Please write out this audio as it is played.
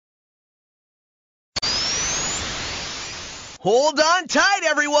Hold on tight,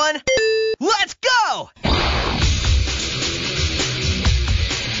 everyone. Let's go!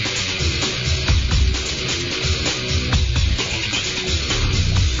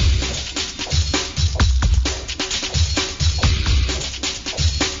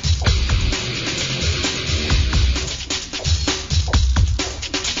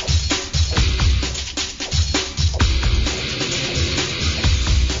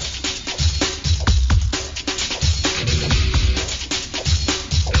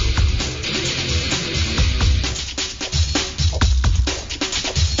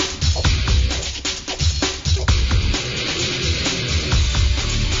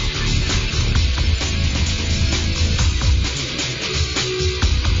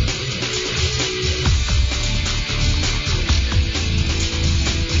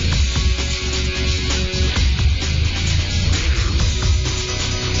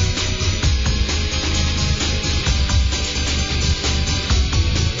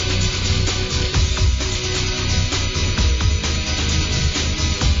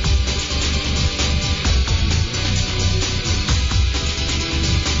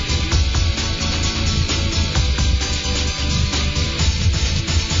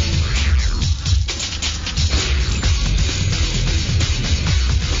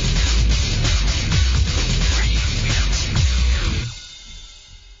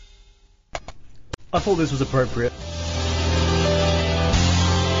 I thought this was appropriate.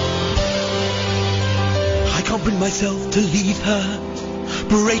 I can't bring myself to leave her.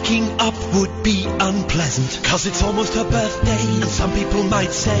 Breaking up would be unpleasant, 'cause it's almost her birthday, and some people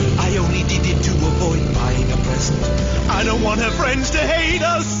might say I only did it to avoid buying a present. I don't want her friends to hate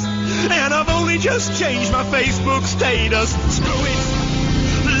us, and I've only just changed my Facebook status. Screw it,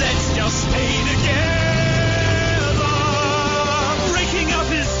 let's just stay together. Breaking up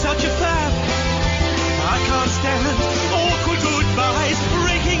is such a fad. I can't stand awkward goodbyes.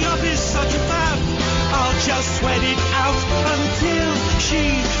 Breaking up is such a fad. I'll just sweat it out until she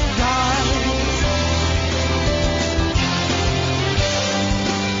dies.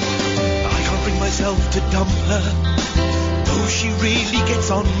 I can't bring myself to dump her, though she really gets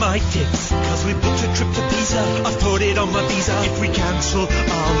on my tits. 'Cause we booked a trip to Pisa, I've put it on my visa. If we cancel,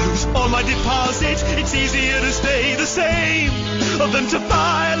 I'll lose all my deposit. It's easier to stay the same than to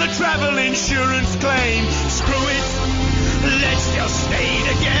file a travel insurance claim. Screw it, let's just stay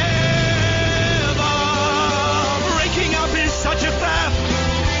together. Breaking up is such a faff.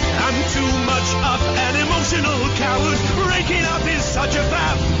 I'm too much of an emotional coward. Breaking up is such a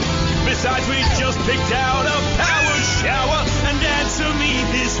faff. Besides, we just picked out a power shower. And answer me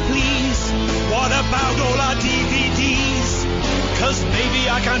this, please. What about all our DVDs? 'Cause maybe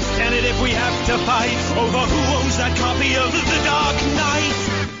I can't stand it if we have to fight over who owns that copy of The Dark Knight.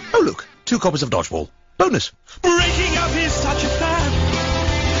 Oh, look, 2 copies of Dodgeball. Bonus. Breaking up is such a fad.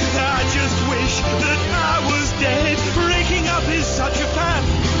 I just wish that I was dead. Breaking up is such a fad.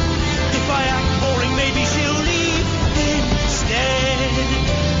 If I act boring, maybe she'll leave instead.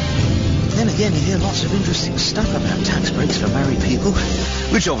 Then again, you hear lots of interesting stuff about tax breaks for married people,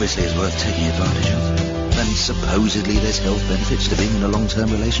 which obviously is worth taking advantage of. And supposedly there's health benefits to being in a long-term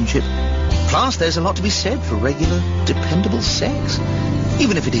relationship. Plus, there's a lot to be said for regular, dependable sex,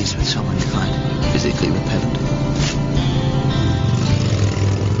 even if it is with someone you find physically repellent.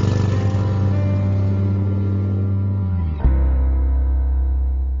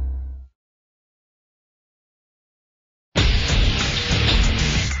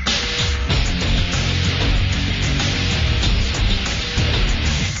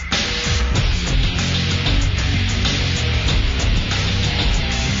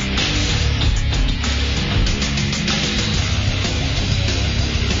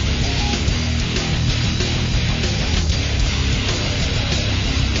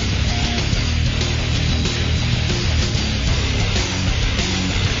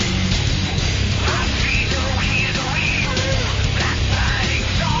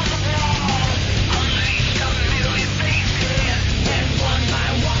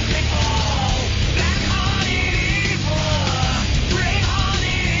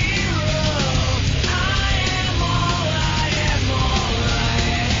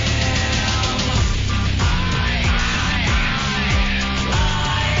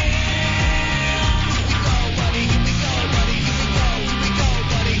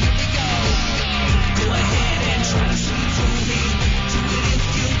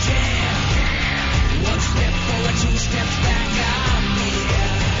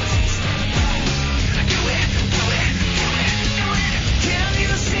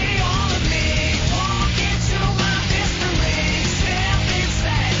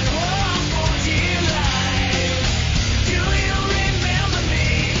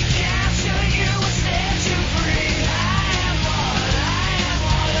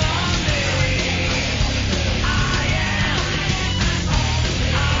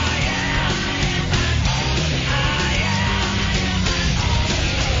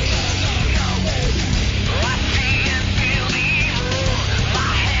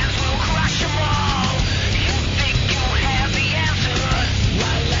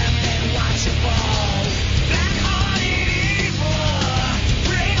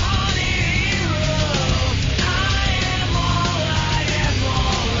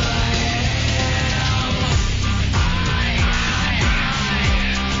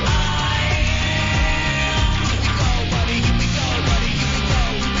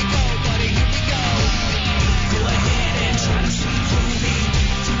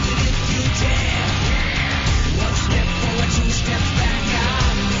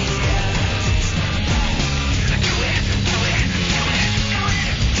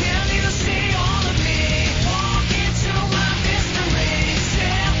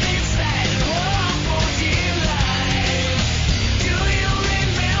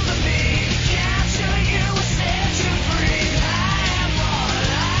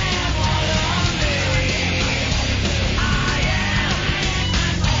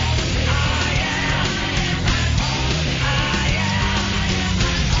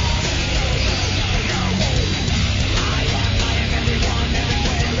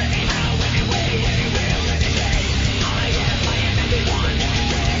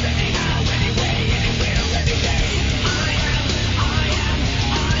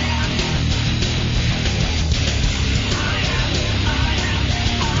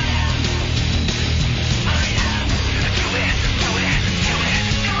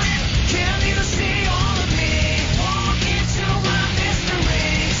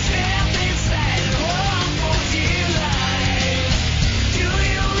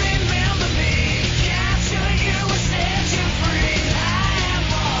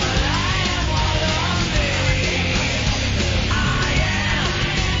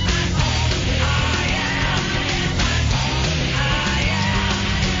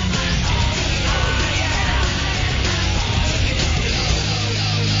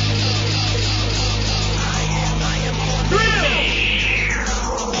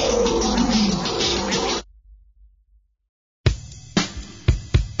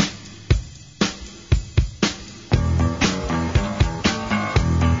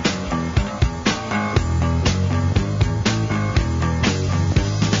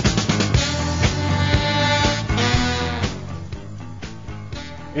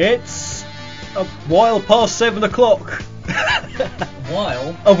 It's a while past 7 o'clock.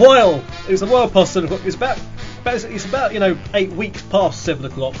 While? A while. It's a while past 7 o'clock. It's about 8 weeks past 7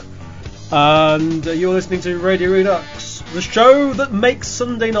 o'clock. And you're listening to Radio Redux, the show that makes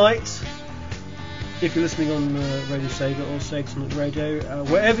Sunday night. If you're listening on Radio Sega or Sega Sonic Radio,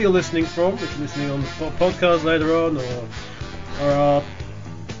 wherever you're listening from, if you're listening on the podcast later on, or our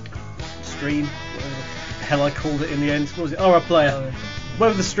stream, whatever the hell I called it in the end, what was it? Our player. Oh. One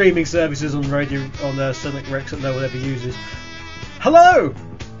of the streaming services on radio on Sonic Rex that no one ever uses. Hello!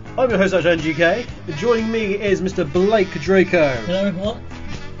 I'm your host, NGK. Joining me is Mr. Blake Draco. Hello, everyone.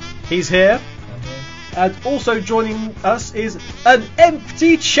 He's here. I'm here. And also joining us is an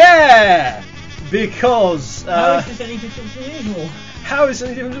empty chair! Because... How is this any different from usual? How is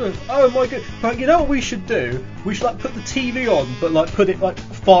it any different? Oh my god! But you know what we should do? We should put the TV on, but put it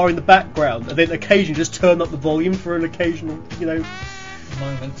far in the background, and then occasionally just turn up the volume for an occasional,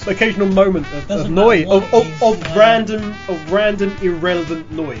 moment of noise, of random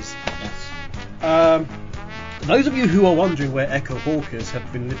irrelevant noise. Yes. Those of you who are wondering where Echo Hawkers have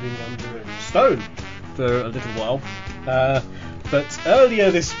been living under a stone for a little while, but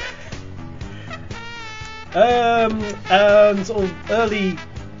earlier this. And sort of early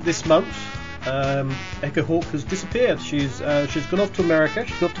this month, Echo Hawk has disappeared. She's gone off to America.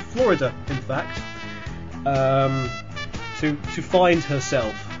 She's gone off to Florida, in fact, to find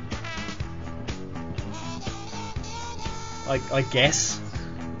herself. I guess.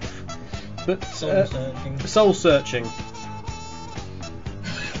 But Soul searching. Soul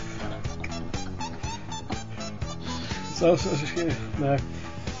searching. No.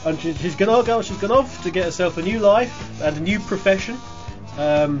 And she's gone off to get herself a new life and a new profession,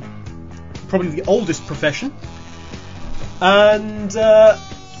 probably the oldest profession. And that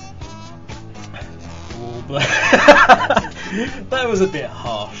was a bit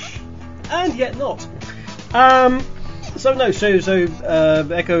harsh, and yet not. So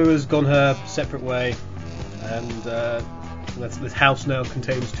Echo has gone her separate way, and this house now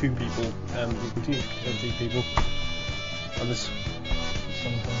contains 2 people, and will continue to contain 2 people. Unless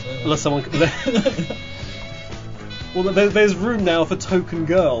someone. Well, there's room now for Token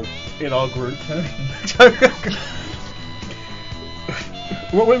Girl in our group. Token Girl.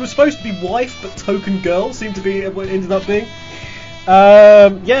 Well, it was supposed to be wife, but Token Girl seemed to be what it ended up being.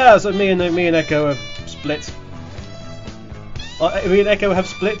 So me and Echo have split. Me and Echo have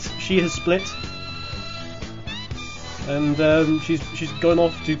split. She has split, and she's gone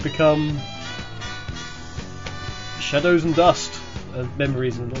off to become Shadows and Dust. And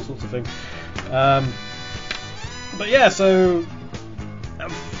memories and all sorts of things. But yeah, so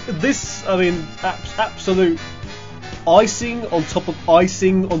this, absolute icing on top of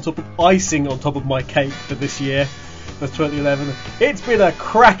icing on top of icing on top of my cake for this year, for 2011. It's been a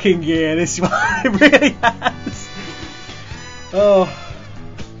cracking year, this one. It really has. Oh.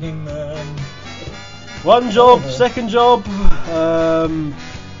 One job, second job,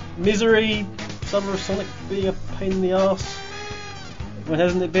 misery, Summer of Sonic being a pain in the arse. When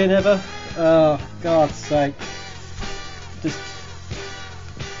hasn't it been ever? Oh, God's sake. Just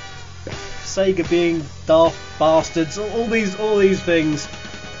Sega being daft bastards, all these things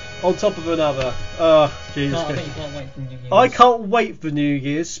on top of another. Oh, Jesus Christ. I can't wait for New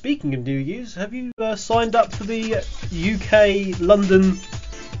Year's. Speaking of New Year's, have you signed up for the UK London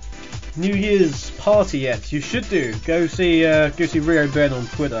New Year's party yet? You should do. Go see Rio Ben on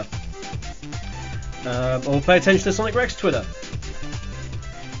Twitter. Or pay attention to Sonic Rex Twitter.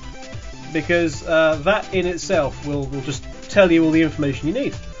 Because that in itself will just tell you all the information you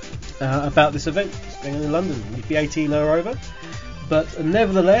need about this event. It's going on in London. You need to be 18 or over. But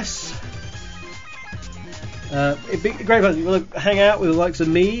nevertheless, it'd be great fun. You want to hang out with the likes of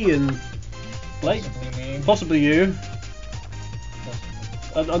me and Blake? Possibly you.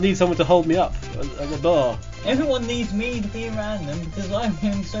 I need someone to hold me up at the bar. Everyone needs me to be around them because I'm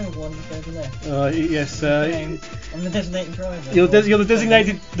doing so wonderful over there. Yes. I'm the designated driver. You're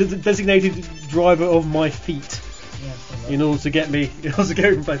the designated driver of my feet. Yes, in order to get me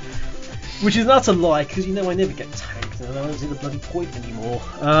from place. Which is an utter lie, because I never get tagged, and I don't see the bloody point anymore.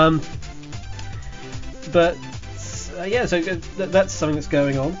 But yeah, so that's something that's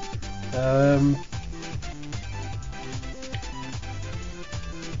going on.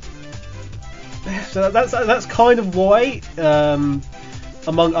 So that's kind of why,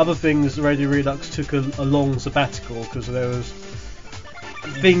 among other things, Radio Redux took a long sabbatical, because there was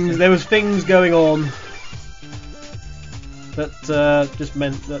things going on that just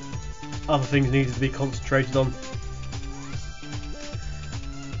meant that other things needed to be concentrated on.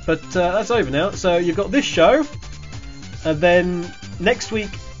 But that's over now. So you've got this show, and then next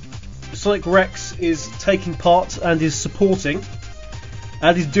week Sonic Rex is taking part and is supporting,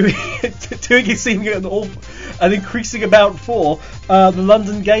 and is doing his thing and increasing amount for the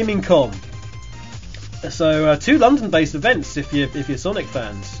London Gaming Con. So 2 London-based events if you're Sonic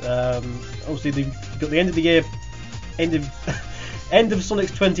fans. Obviously you've got the end of the year, end of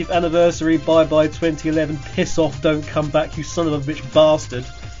Sonic's 20th anniversary, bye 2011, piss off, don't come back, you son of a bitch bastard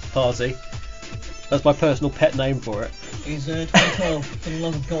party. That's my personal pet name for it. Is 2012, for the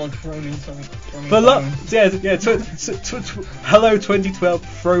love of God, throw me something. Hello 2012,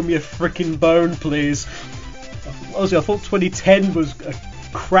 throw me a frickin' bone, please. Honestly, I thought 2010 was a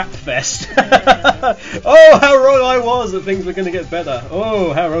crap fest. Oh, how wrong I was that things were going to get better.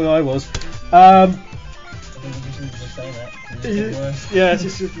 Oh, how wrong I was. I think you just need to say that. It's worse. Yeah, it's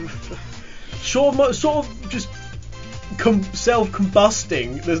just sort of just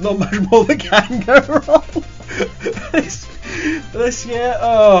self-combusting. There's not much more that can go wrong. this year,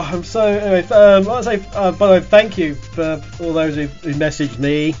 oh, I'm so. Anyway, I want to say, by the way, thank you for all those who messaged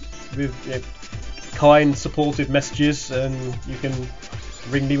me with kind, supportive messages, and you can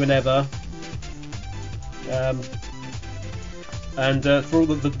ring me whenever. And for all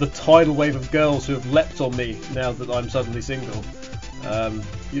the tidal wave of girls who have leapt on me now that I'm suddenly single.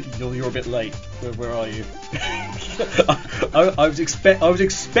 You're a bit late. Where are you? I was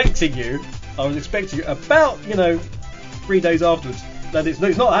expecting you about 3 days afterwards. That it's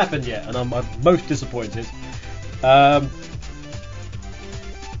not happened yet, and I'm most disappointed. I'll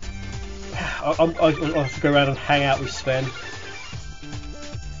have to go around and hang out with Sven.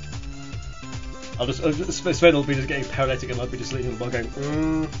 Sven will be just getting paralytic, and I'll be just leaning on the bar going,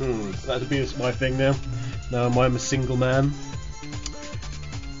 That'd be my thing now. Now I'm a single man.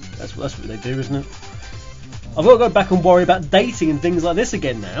 That's what they do, isn't it? I've got to go back and worry about dating and things like this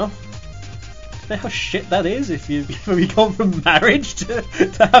again now. Do you know how shit that is if you've gone from marriage to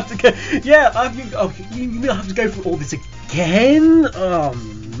have to go... Yeah, you have to go through all this again? Oh,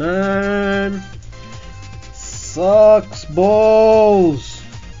 man. Sucks balls.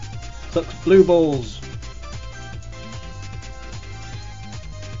 Sucks blue balls.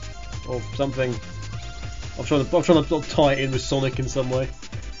 Or something. I'm trying to tie it in with Sonic in some way.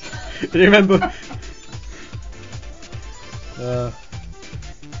 Do you remember? Good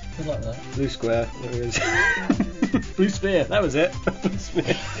like that. Blue square. There it is. Blue sphere. That was it. Blue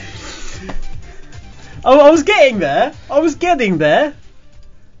sphere. Oh, I was getting there.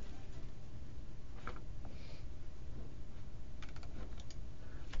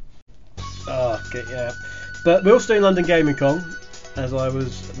 Oh, okay, yeah. But we're also doing London Gaming Con, as I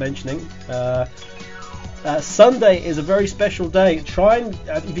was mentioning. Sunday is a very special day. Try and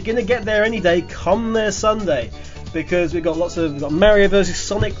if you're going to get there any day, come there Sunday, because we've got Mario vs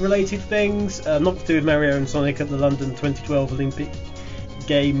Sonic related things, not to do with Mario and Sonic at the London 2012 Olympic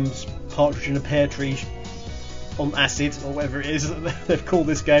Games, Partridge in a Pear Tree on acid, or whatever it is that they've called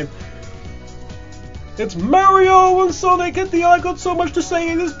this game. It's Mario and Sonic at the I got so much to say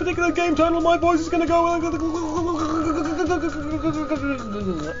in this particular game title, my voice is going to go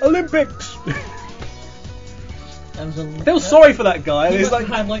Olympics. I feel sorry for that guy. He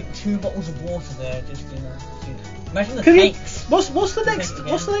had like 2 bottles of water there, just imagine the cakes. What's the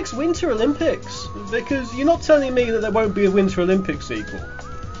next Winter Olympics? Because you're not telling me that there won't be a Winter Olympics sequel.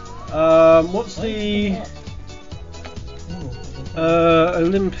 What's the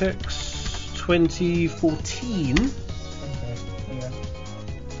Olympics 2014?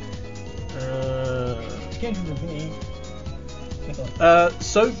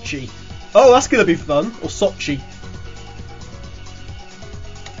 Sochi. Oh, that's gonna be fun. Or Sochi.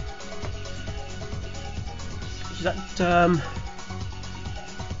 Is that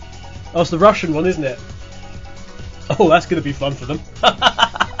Oh, it's the Russian one, isn't it? Oh, that's gonna be fun for them.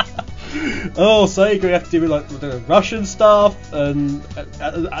 Oh, Sega have to do like Russian stuff, and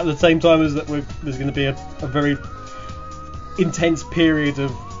at the same time as that, there's going to be a very intense period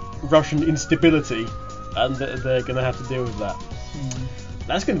of Russian instability, and they're going to have to deal with that.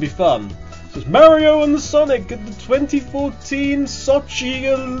 That's going to be fun. So it's Mario and Sonic at the 2014 Sochi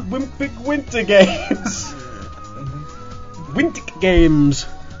Olympic Winter Games. Winter Games.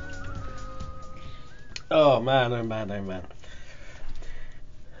 Oh man, oh man, oh man.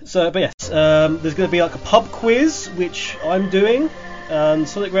 So, but yes, there's going to be like a pub quiz, which I'm doing, and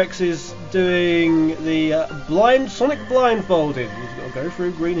Sonic Rex is doing the Sonic Blindfolded. We've got to go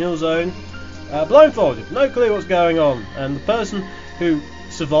through Green Hill Zone, blindfolded, no clue what's going on, and the person who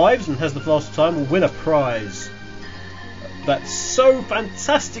survives and has the fastest time will win a prize. That's so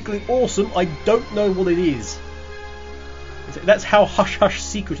fantastically awesome, I don't know what it is. That's how hush-hush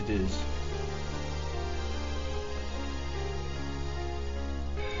secret it is.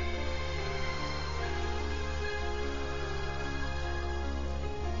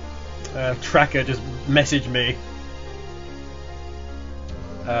 Tracker just messaged me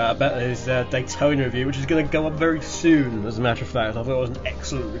about his Daytona review, which is going to go up very soon, as a matter of fact. I thought it was an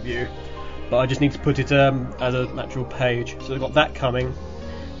excellent review, but I just need to put it as an actual page. So we've got that coming.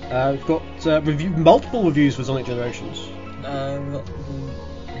 We've got multiple reviews for Sonic Generations. We've got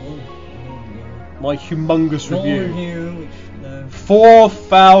My humongous the review. review, which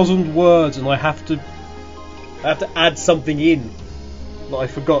 4,000 words, and I have to add something in that I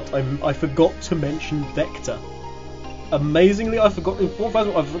forgot. I forgot to mention Vector. Amazingly, I forgot in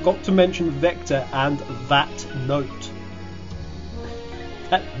 4,000. I forgot to mention Vector and that note.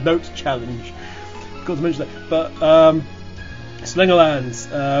 That note challenge. Got to mention that. But Slingerland's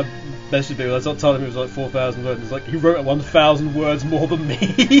message me. I was not telling him it was like 4,000 words. It's like he wrote 1,000 words more than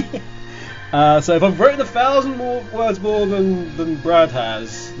me. So if I've written 1,000 more words more than Brad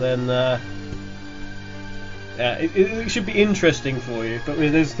has, then it should be interesting for you. But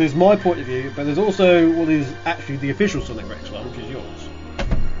there's my point of view, but there's also what is actually the official Sonic Rex one, which is your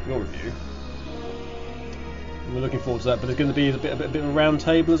review. And we're looking forward to that. But there's going to be a bit of a round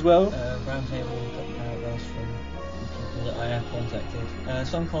table as well. round table, we've got paragraphs from people that I have contacted.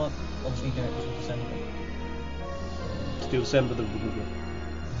 Some can't obviously do it until December. Still December.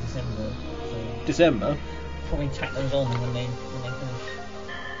 December. So December. probably tack those on when they finish.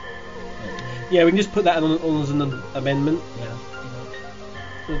 Yeah, we can just put that on as an amendment, Yeah.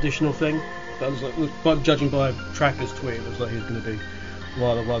 an additional thing. That was but judging by Tracker's tweet, it looks like he's going to be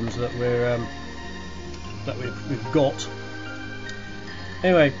one of the ones that we've got.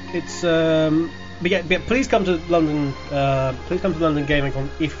 Anyway, it's but please come to London. Please come to London Gaming Con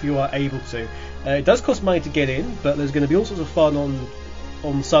if you are able to. It does cost money to get in, but there's going to be all sorts of fun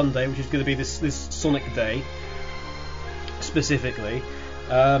on Sunday, which is going to be this Sonic Day specifically.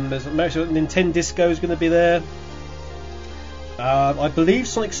 There's Nintendo Disco is going to be there. I believe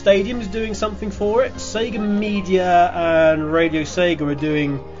Sonic Stadium is doing something for it. Sega Media and Radio Sega are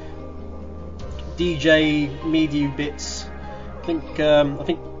doing DJ media bits. I think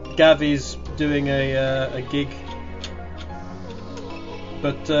Gavi's doing a gig.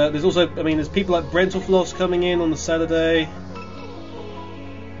 But there's also, there's people like Brentalfloss coming in on the Saturday.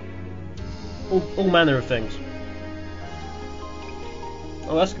 All manner of things.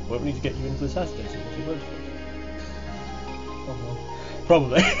 Oh, that's a good point. We need to get you into the Saturday. So we'll see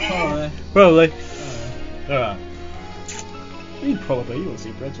Probably. Probably. Alright. Probably. You want to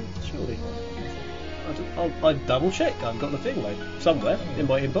see Brental? Surely. I'll double check. I've got the thing like somewhere in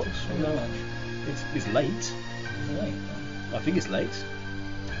my inbox. No, it's late. Is it late? I think it's late.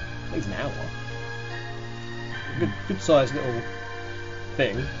 I think it's an hour. Good sized little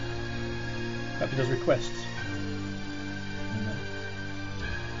thing. Perhaps he does requests.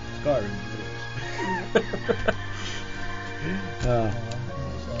 Skyrim.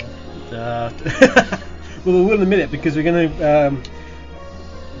 Well, we will in a minute because we're going to.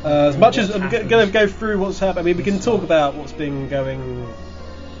 As much as I'm going to go through what's happening, we can talk about what's been going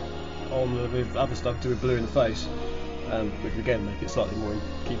on with other stuff to do with Blue in the Face, which again make it slightly more in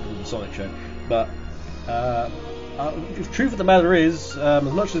keeping with the Sonic show. But the truth of the matter is, as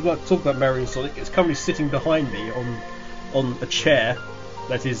much as we like to talk about Mario and Sonic, it's currently sitting behind me on a chair.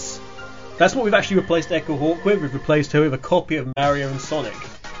 That's what we've actually replaced Echo Hawk with. We've replaced her with a copy of Mario and Sonic,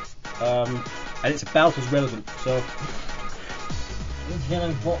 and it's about as relevant. So.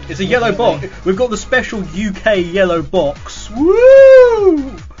 Yellow box. It's a yellow box. We've got the special UK yellow box.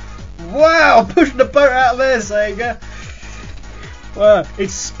 Woo! Wow, pushing the boat out there, Sega. Wow,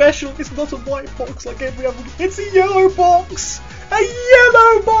 it's special. It's not a white box like every other. It's a yellow box. A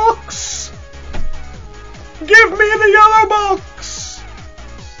yellow box. Give me the yellow box.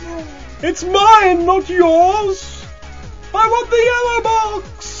 It's mine, not yours. I want the yellow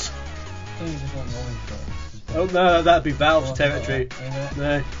box. Oh no, that'd be Valve's territory.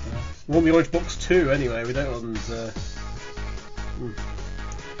 No, we want the orange box too. Anyway, we don't want.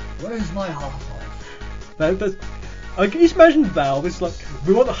 Where's my Half-Life? No, but can you just imagine Valve? It's like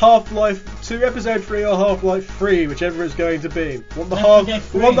we want Half-Life 2, Episode 3, or Half-Life 3, whichever it's going to be. We want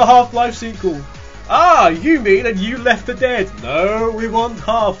the Half-Life sequel. Ah, you mean and you Left 4 Dead? No, we want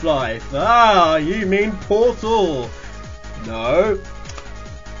Half-Life. Ah, you mean Portal? No.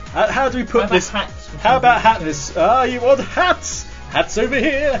 How do we put this? How about Hatless? Ah, you want hats? Hats over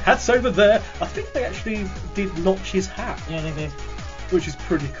here, hats over there. I think they actually did notch his hat. Yeah, they did. Which is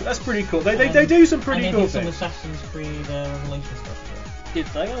pretty cool. That's pretty cool. They do some pretty cool things. things. Some Assassin's Creed Revelation stuff. Did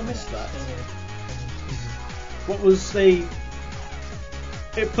they? I missed that. What was the?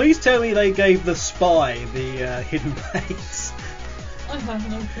 Please tell me they gave the spy the hidden place. I have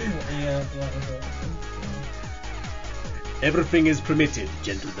no clue what the others are. Everything is permitted,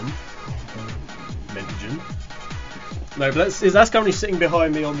 gentlemen. Mention. No, but that's currently sitting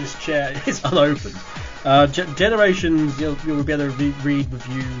behind me on this chair. It's unopened. Generations, you'll be able to read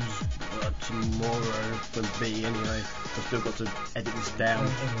reviews tomorrow for me anyway. I've still got to edit this down.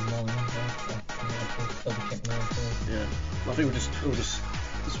 Yeah, I think we'll just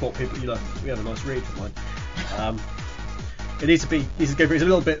swap people. We have a nice read for mine. It needs to go through. It's a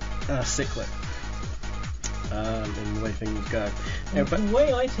little bit cyclic in the way things go. Yeah, but the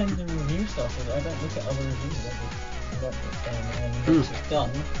way I tend to review stuff is I don't look at other reviews. I just and once it's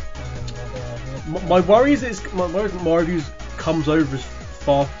done. My worry is my reviews comes over as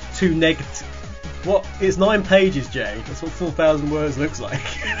far too negative. What? It's 9 pages, Jay. That's what 4,000 words looks like.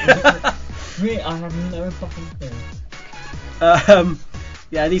 Really, I have no fucking clue.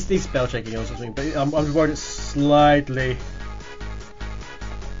 Yeah, it needs spell checking or something, but I'm worried it's slightly.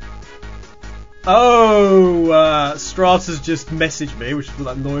 Oh, Strata's just messaged me, which is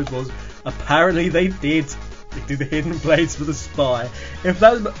what that noise was. Apparently they did do the Hidden Blades for the Spy.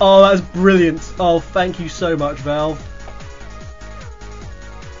 That's brilliant. Oh, thank you so much, Valve.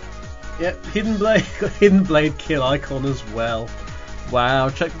 Yep, Hidden Blade kill icon as well. Wow,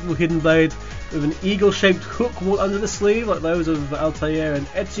 check the Hidden Blade with an eagle-shaped hook worn under the sleeve like those of Altair and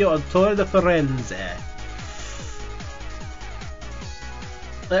Ezio Auditore da Firenze.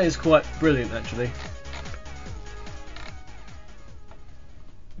 That is quite brilliant, actually.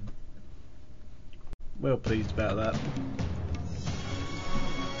 Well pleased about that.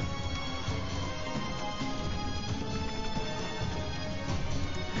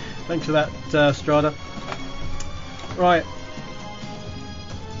 Thanks for that, Strada. Right.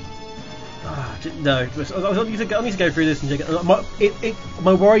 No, I need to go through this and check it.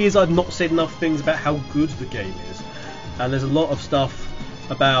 My worry is I've not said enough things about how good the game is, and there's a lot of stuff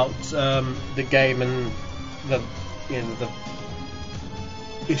about the game and the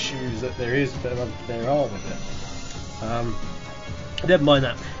issues that there are with it. Never mind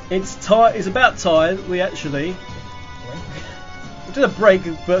that. It's about time we actually did a break,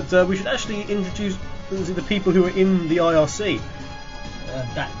 but we should actually introduce the people who are in the IRC.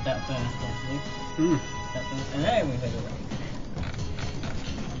 That first, obviously. And then we take a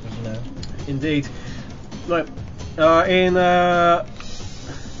break. Indeed. Right.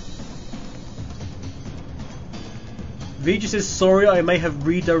 Vija says, sorry, I may have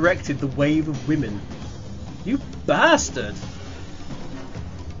redirected the wave of women. You bastard!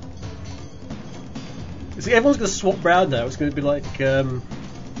 See, everyone's going to swap round now. It's going to be like,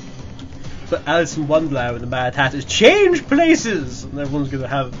 but Alice in Wonderland and the Mad Hatters change places, and everyone's going to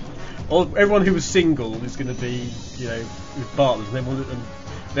have, everyone who was single is going to be, with partners, and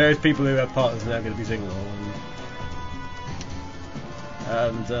various people who have partners are now going to be single,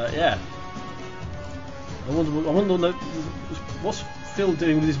 and yeah. I wonder what's Phil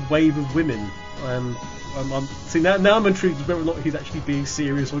doing with this wave of women. See now I'm intrigued as whether or not he's actually being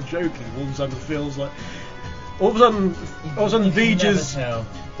serious or joking. All of a sudden Phil's like, all of a sudden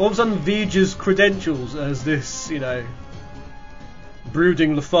Vija's credentials as this,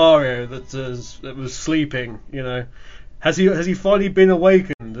 brooding Lothario that was sleeping. Has he finally been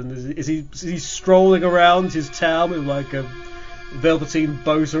awakened? And is he strolling around his town with like a velveteen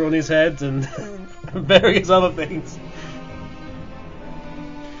boater on his head and various other things?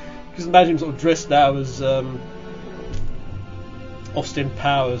 Just imagine him sort of dressed now as Austin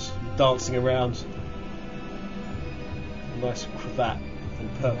Powers dancing around. A nice cravat and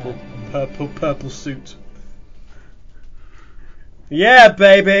purple suit. Yeah,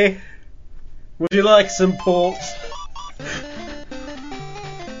 baby. Would you like some port?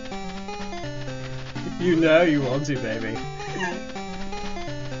 You know you want to, baby.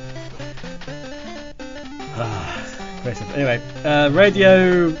 Anyway,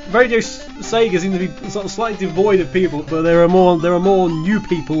 Radio Sega seems to be sort of slightly devoid of people, but there are more new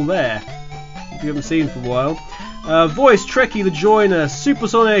people there you haven't seen for a while. Voice Trekkie the Joiner,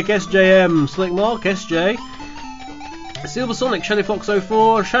 Supersonic SJM, Slick Mark SJ, Silver Sonic, Shady Fox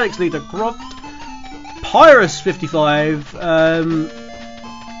 04, Shadix Leader Croft, Pyrus 55,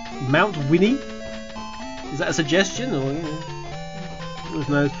 Mount Winnie. Is that a suggestion or who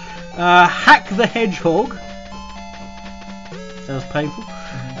knows? Hack the Hedgehog. Sounds painful.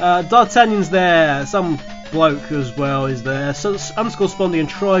 D'Artagnan's there. Some bloke as well is there. Underscore Spondy and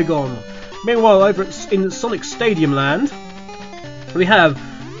Trigon. Meanwhile, over in Sonic Stadium Land, we have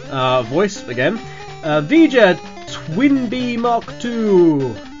Voice again. Vija Twinbee Mark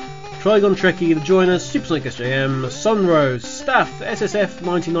II. Trigon Trekkie, the Joiner, Supersonic SJM, Sunrose, Staff, SSF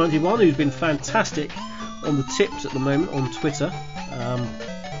 1991, who's been fantastic on the tips at the moment on Twitter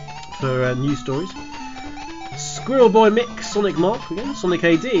for news stories. Squirrel Boy Mick, Sonic Mark again, Sonic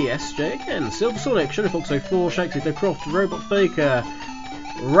AD, SJ again, Silver Sonic, Shadow Fox 04, Shakespeare, Croft, Robot Faker,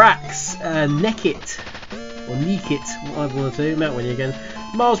 Rax, Neckit, or Neekit, either one or two, Matt Winnie again,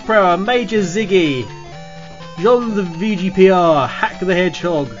 Miles Prower, Major Ziggy, John the VGPR, Hack the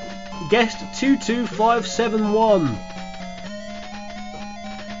Hedgehog, Guest 22571.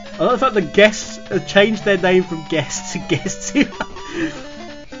 I like the fact that guests have changed their name from guest to guest.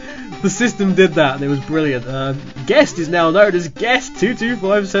 The system did that and it was brilliant. Guest is now known as Guest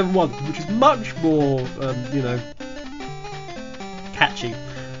 22571, which is much more, catchy.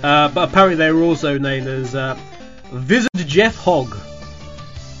 But apparently they were also named as Wizard Jeff Hogg.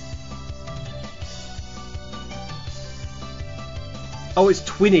 Oh, it's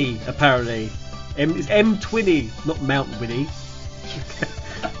Twinny, apparently. It's M Twinny, not Mount Winnie.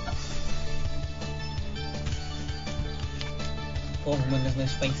 Problem when there's no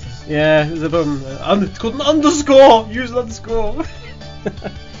spaces. Yeah, there's a problem. It's called an underscore! Use an underscore!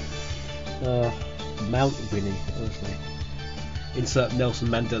 Mount Winnie, honestly. Insert Nelson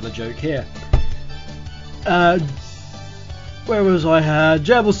Mandela joke here. Where was I?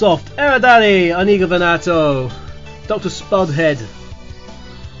 Jabbersoft, Eradani, Aniga Venato, Dr. Spudhead,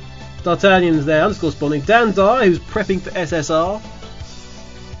 D'Artagnan's there, underscore spawning, Dan Dye, who's prepping for SSR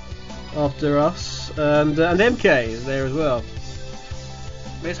after us, and MK is there as well.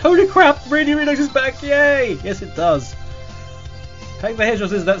 It's holy crap, Radio Redux is back, yay! Yes, it does. Hack the Hedgehog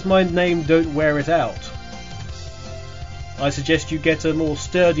says that's my name, don't wear it out. I suggest you get a more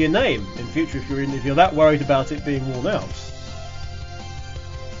sturdier name in future if you're that worried about it being worn out.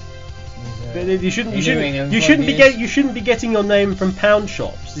 You shouldn't be getting your name from pound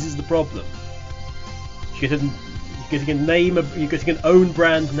shops. This is the problem. You're getting a name. You're getting an own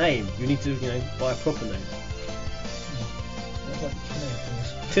brand name. You need to, buy a proper name.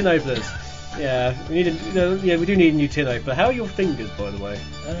 Tin openers. Yeah, we do need a new tin opener. How are your fingers, by the way?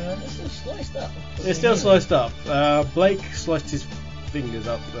 They're still sliced up. They're still sliced up. Blake sliced his fingers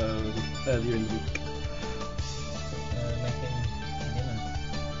up earlier in the week.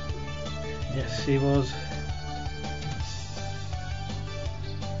 Yes, he was.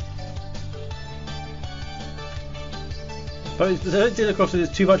 But I don't get across that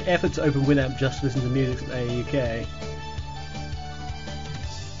there's too much effort to open Winamp just to listen to music at AUK.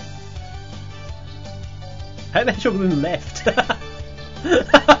 How the hedgehog then left?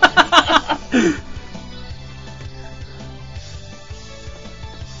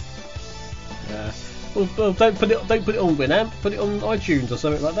 Yeah. Well, don't put it on Winamp. Put it on iTunes or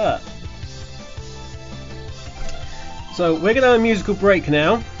something like that. So we're going to have a musical break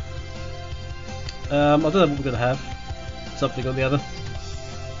now. I don't know what we're going to have. Something or the other.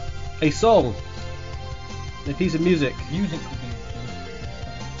 A song. A piece of music. Music would be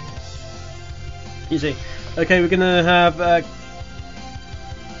good. Easy. Okay, we're going to have...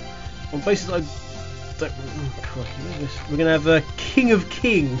 on basis I don't... Oh, crikey, what is this? We're going to have King of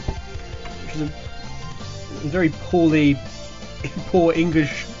King. Which is a very poor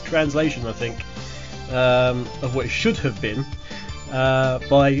English translation, I think. Of what it should have been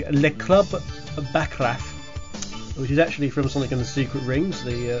by Le Club Backlaff, which is actually from Sonic and the Secret Rings,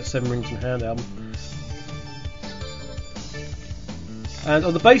 the 7 Rings in Hand album. And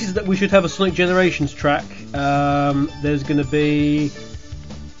on the basis that we should have a Sonic Generations track, there's going to be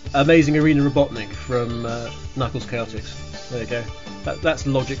Amazing Arena Robotnik from Knuckles Chaotix. There you go. That's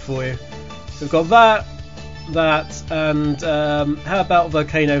logic for you. We've got that, and how about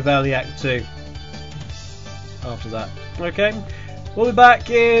Volcano Valley Act 2? After that. Okay, we'll be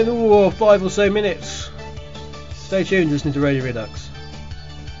back in 5 or so minutes. Stay tuned, listening to Radio Redux.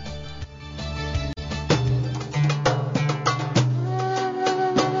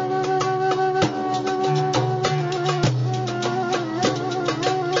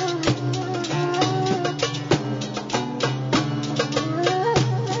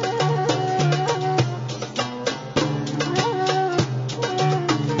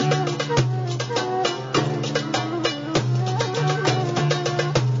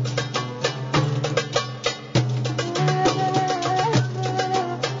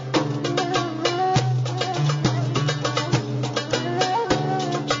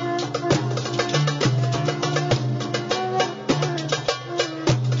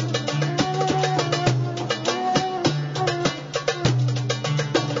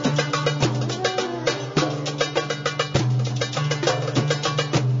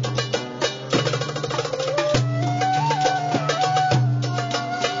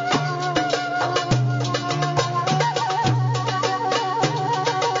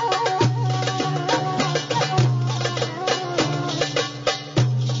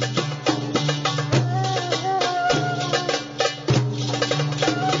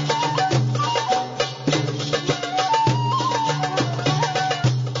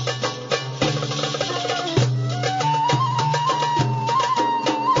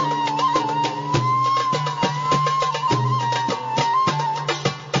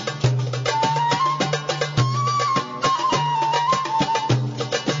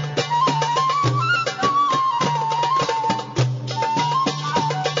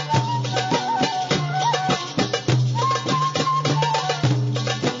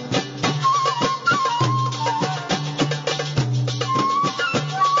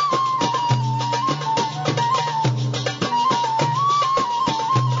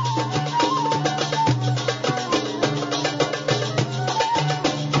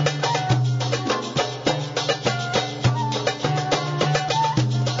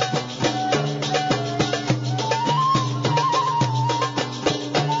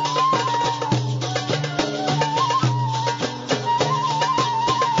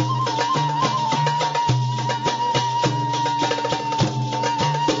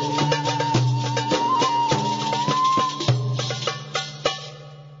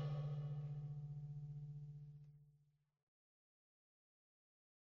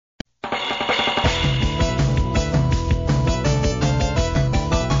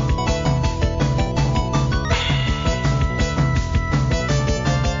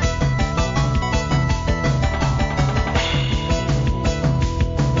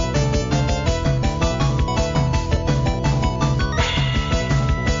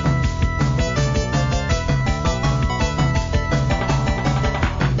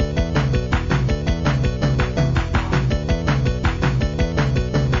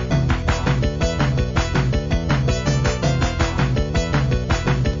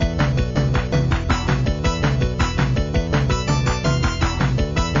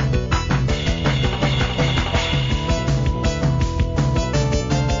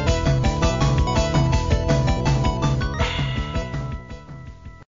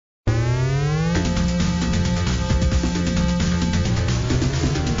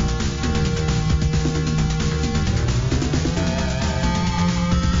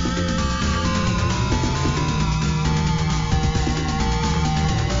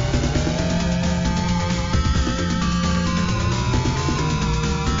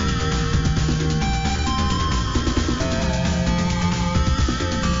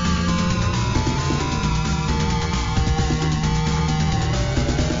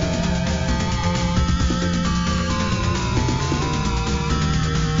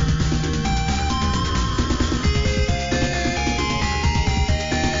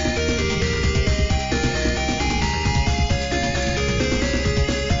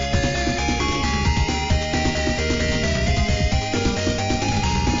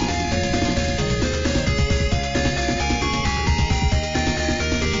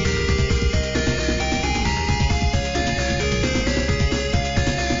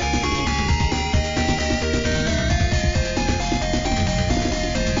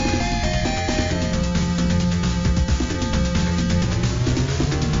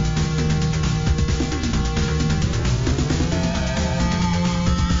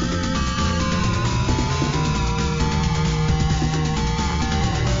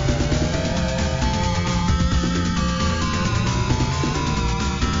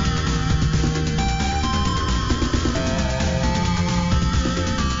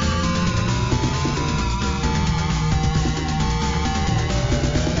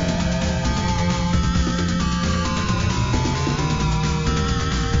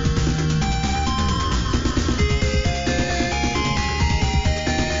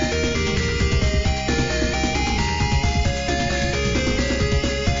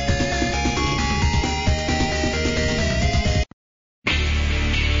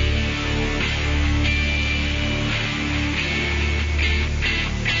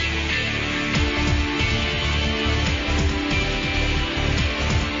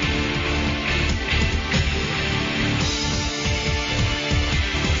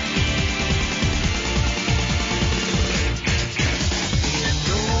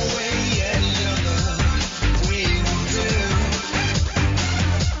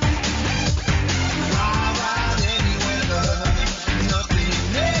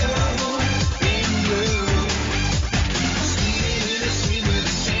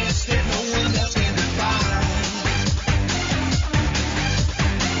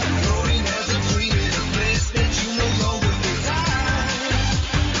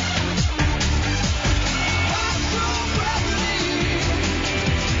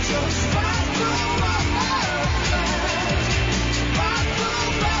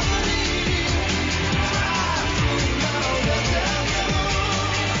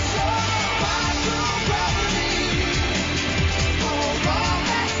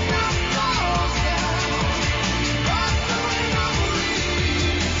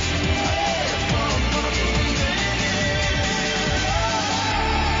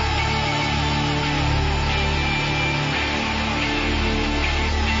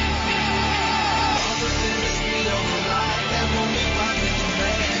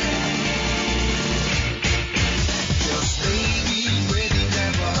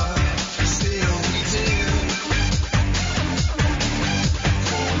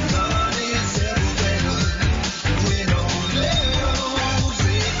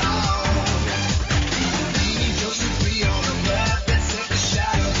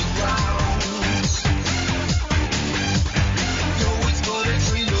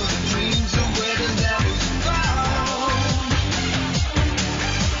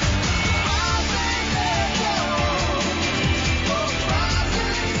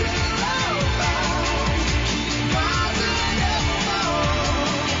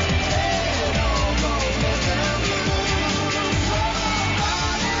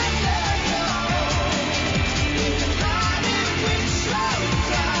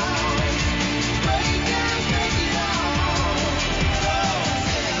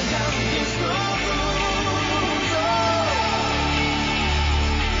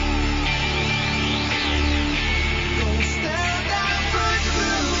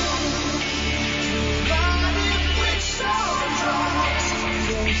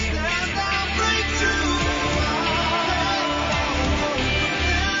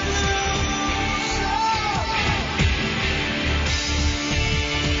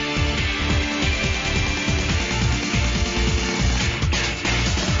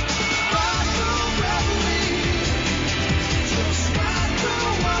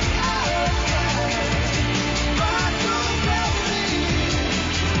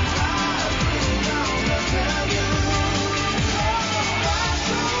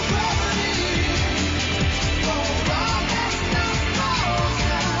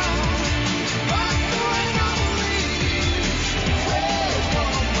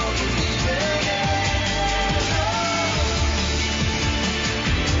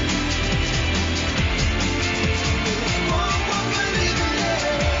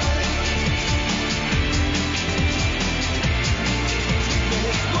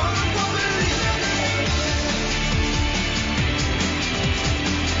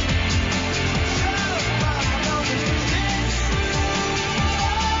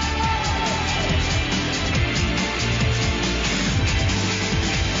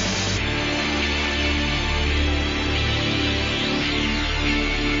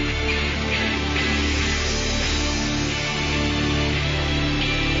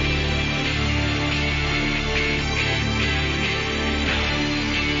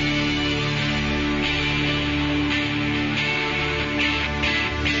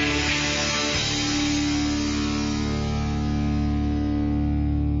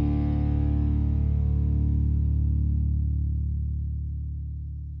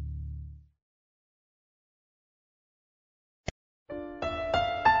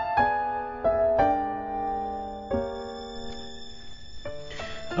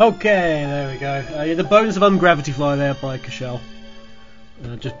 Okay, there we go. Yeah, the Bones of Ungravity Fly there by Cashel.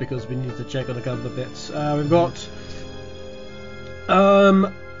 Just because we need to check on a couple of bits. We've got...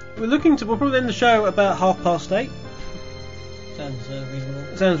 we'll probably end the show about 8:30. Sounds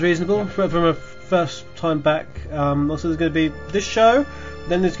reasonable. Sounds reasonable from a first time back. Also, there's going to be this show.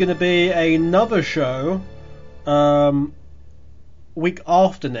 Then there's going to be another show week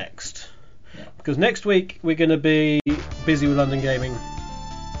after next. Yeah. Because next week we're going to be busy with London Gaming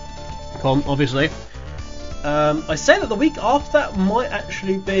Con, obviously. I say that the week after that might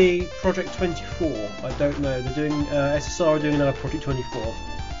actually be Project 24. I don't know. They're doing SSR are doing another Project 24,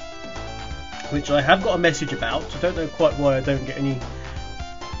 which I have got a message about. I don't know quite why I don't get any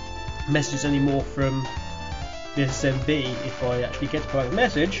messages anymore from the SMB if I actually get a private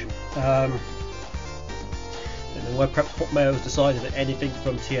message. I don't know why perhaps Hotmail has decided that anything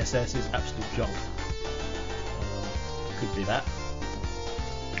from TSS is absolute junk. Could be that.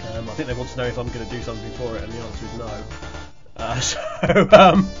 I think they want to know if I'm going to do something for it, and the answer is no.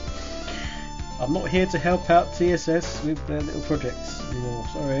 I'm not here to help out TSS with their little projects anymore.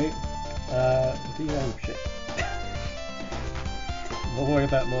 Sorry. Shit. Don't worry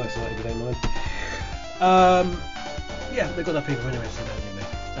about my site if you don't mind. Yeah, they've got enough people anyway, so they don't need me.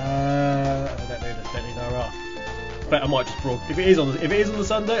 I don't need RR. But I might just if it is on the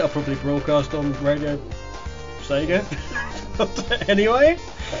Sunday, I'll probably broadcast on Radio Sega. Anyway,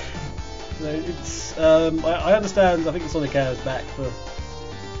 so it's I understand. I think Sonic Hour's back for.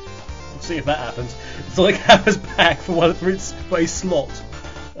 We'll see if that happens. Sonic Hour's back for its slot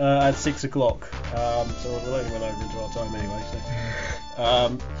at 6 o'clock. So we'll only run over into our time anyway.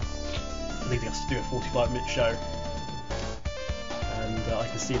 So leaving us to do a 45-minute show, and I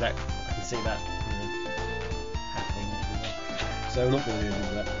can see that. Happening. So I'm not going to do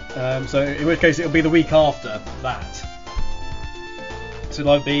anything with that. So in which case it'll be the week after that. So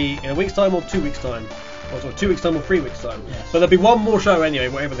it'll either be in a week's time or 2 weeks' time. Or sorry, 2 weeks' time or 3 weeks' time. Yes. But there'll be one more show anyway,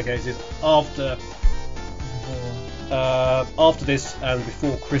 whatever the case is, after this and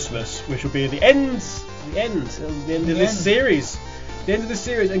before Christmas, which will be the end of this series. The end of this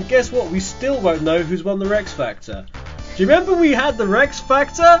series. And guess what? We still won't know who's won the Rex Factor. Do you remember we had the Rex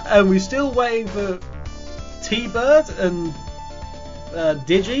Factor and we're still waiting for T-Bird and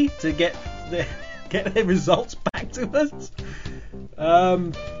Digi to get their results back to us?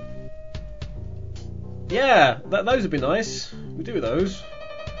 Yeah, those would be nice. We do those.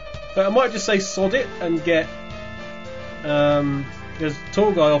 But I might just say sod it and get. Because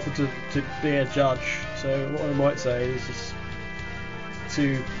Tall Guy offered to be a judge, so what I might say is just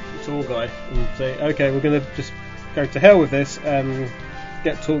to Tall Guy and say, okay, we're going to just go to hell with this and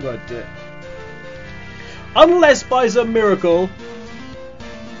get Tall Guy to do it. Unless by some miracle,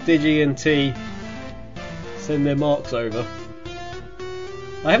 Digi and T send their marks over.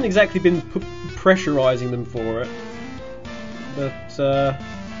 I haven't exactly been pressurising them for it, but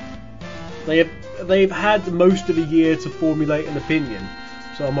they've had most of the year to formulate an opinion.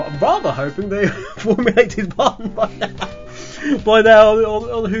 So I'm rather hoping they formulated one by now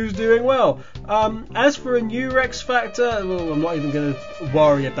on who's doing well. As for a new Rex Factor, well, I'm not even going to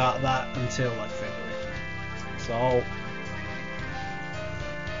worry about that until like February. So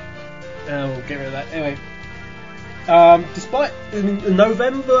we'll get rid of that anyway.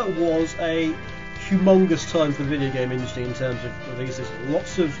 November was a humongous time for the video game industry in terms of releases.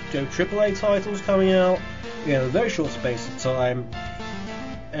 Lots of AAA titles coming out in a very short space of time.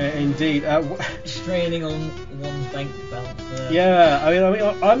 Indeed, straining on one's bank balance. Yeah, I mean,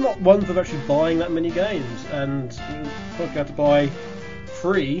 I'm not one for actually buying that many games, and I had to buy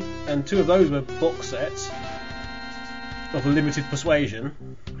 3, and 2 of those were box sets of a limited persuasion.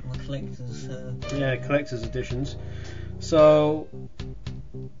 Collectors. Collector's editions. So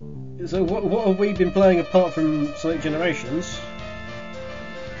what have we been playing apart from Sonic Generations?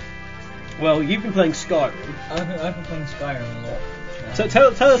 Well, you've been playing Skyrim. I've been playing Skyrim a lot. So tell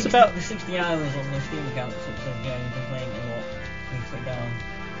us about the 60 hours on the Steam account. You've been playing a lot. We put down.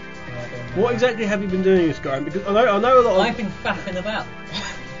 What exactly have you been doing in Skyrim? Because I know a lot of. I've been faffing about.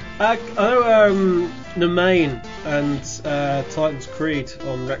 I know Nemain and Titan's Creed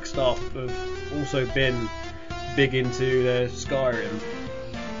on Rexstaff have also been big into their Skyrim.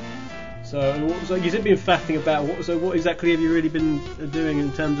 So you said being faffing about. What exactly have you really been doing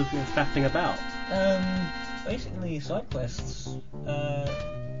in terms of faffing about? Basically side quests.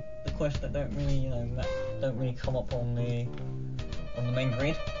 The quests that don't really come up on the main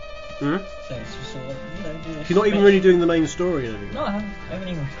grid. Mm-hmm. So it's just sort of, You're not even really doing the main story, are you? No, I haven't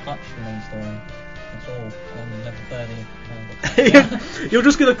even touched the main story. That's all on level 30. You're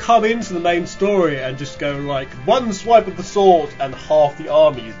just going to come into the main story and just go like, one swipe of the sword and half the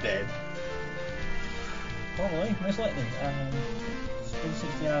army is dead. Probably, most likely. It's been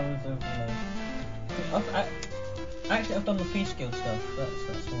 60 hours of, I've done the peace guild stuff.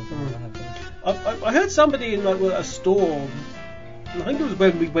 That's one thing I have done. I heard somebody in like a store, I think it was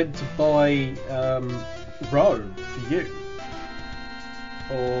when we went to buy Row for you,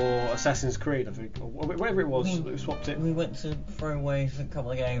 or Assassin's Creed, I think, or whatever it was, we swapped it. We went to throw away a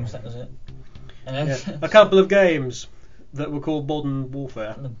couple of games, that was it. And then A couple of games that were called Modern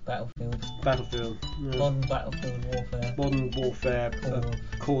Warfare. The Battlefield. Yeah. Modern Battlefield Warfare. Modern Warfare.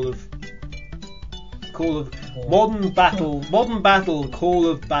 Call of War. Modern Battle. Call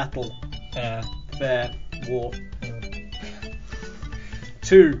of Battle. Fair. War.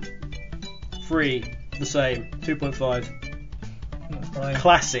 2, 3, the same. 2.5. Fine.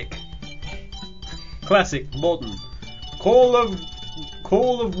 Classic. Modern. Call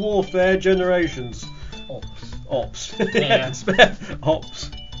of Warfare Generations. Ops. Yeah. Ops.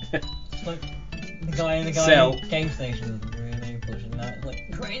 It's like the guy Cell. in Game Station was really pushing that. It's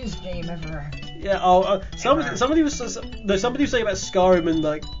like, greatest game ever. Yeah. Somebody was saying about Skyrim, and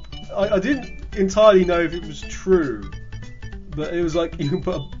like I didn't entirely know if it was true, but it was like you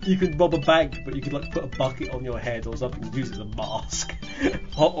can rob a bank, but you could like put a bucket on your head or something and use it as a mask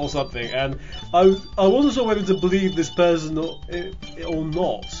or something. And I wasn't sure whether to believe this person or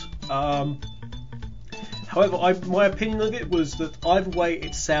not. However, my opinion of it was that either way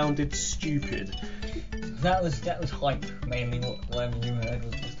it sounded stupid. That was hype, mainly what I heard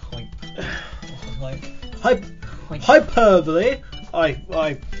was just hype. Hyperbole.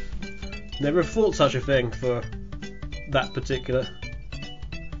 I never thought such a thing for that particular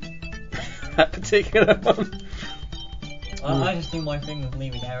one. I just do my thing with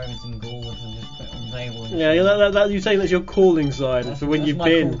leaving arrows and gourds and just put it on the table. Yeah, that you're saying that's your calling sign for when you've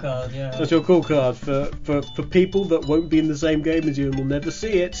been. Cool card, yeah. That's your call card for people that won't be in the same game as you and will never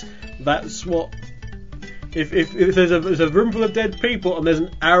see it. That's what. If there's a room full of dead people and there's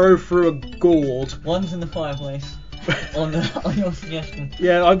an arrow through a gourd. One's in the fireplace. on your suggestion.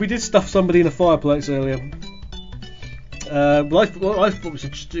 Yeah, we did stuff somebody in a fireplace earlier. I thought we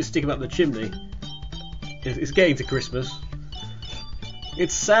should just stick him up the chimney. It's getting to Christmas.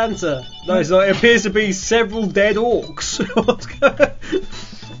 It's Santa. No, it's not. It appears to be several dead orcs. What's going?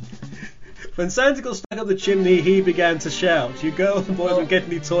 When Santa got stuck up the chimney, he began to shout, "You girls and boys don't get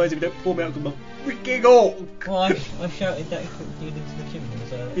any toys if you don't pull me out of my freaking orc!" Well, I shouted that quickly into the chimney.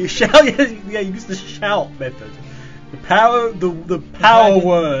 So. You shout, yeah, you use the shout method. The power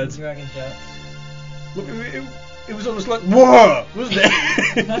word. Dragon shouts. Look, it was almost like whoa, wasn't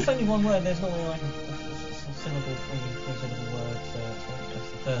it? That's only one word. There's normally like a syllable, three syllable word. So that's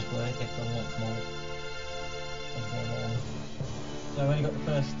the first word. You have to unlock more. So I've only got the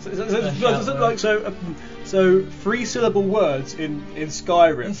first. So 3 syllable words in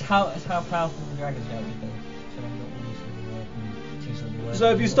Skyrim. It's how powerful the dragon shout would be. So I've got 1 syllable word and 2 syllable words. So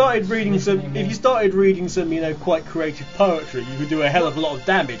if you started reading some, quite creative poetry, you could do a hell of a lot of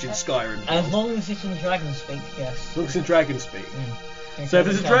damage in Skyrim. As long as it's in dragon speak, yes. As long as it's in dragon speak. So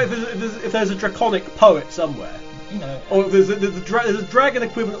if there's a draconic poet somewhere, or if there's a dragon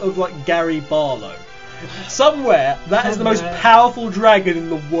equivalent of like Gary Barlow. Somewhere, that is the most powerful dragon in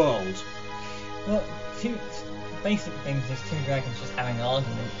the world. Well, 2 basic things is 2 dragons just having an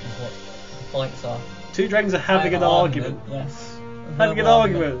argument is what the fights are. 2 dragons are having an argument. Yes. Having an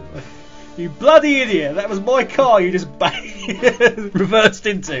argument. You bloody idiot! That was my car you just reversed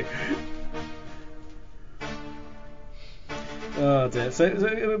into. Oh dear. So you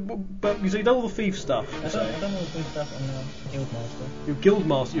done all the thief stuff. I've done all the thief stuff and Guildmaster. Your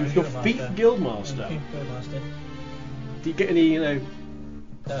Guildmaster. Your thief Guildmaster. Guildmaster. Do you get any,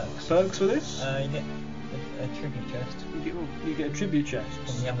 perks for this? You get a tribute chest. You get a tribute chest.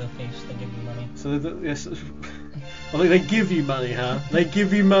 From the other thieves, they give you money. So yes. I think they give you money, huh? They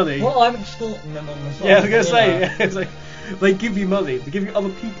give you money. Well, I'm extorting them on the side. Yeah, I was gonna say. Yeah, it's like they give you money. They give you other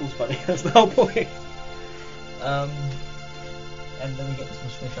people's money. That's the whole point. And then we get some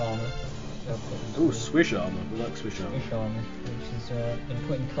Swish armour. Ooh, Swish armour. We like Swish armour. Swish armour, which has been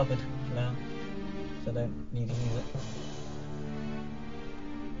put in cupboard for now, so I don't need to use it.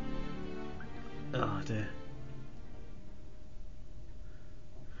 Oh dear.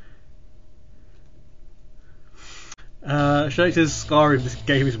 Shrek says Skyrim, this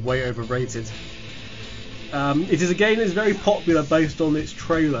game is way overrated. It is a game that is very popular based on its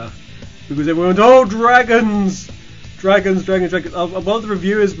trailer, because everyone went, oh, dragons! Dragons. One of the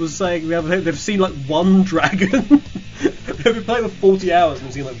reviewers was saying they've seen like 1 dragon. They've been playing for 40 hours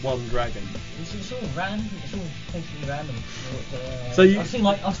and seen like 1 dragon. it's all random. It's all basically random. So you- I've seen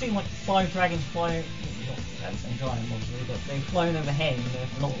like 5 dragons fly, not at the same time obviously, but they've flown overhead and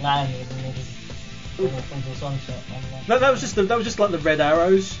they've not landed and they're just going off into the sunset. That was just like the red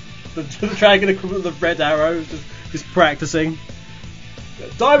arrows. The dragon equivalent of the red arrows, just practicing.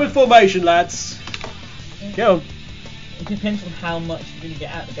 Diamond formation, lads. Go on. It depends on how much you really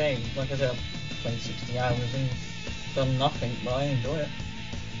get out of the game. Like I said, I've played 60 hours and done nothing, but I enjoy it.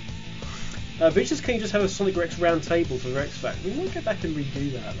 Beaches, can you just have a Sonic Rex round table for Rex Factor? We might go back and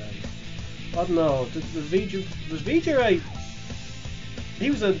redo that then. I don't know. Was Vijay a... He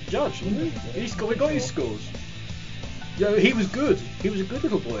was a judge, wasn't he? We got his scores. Yeah, he was good. He was a good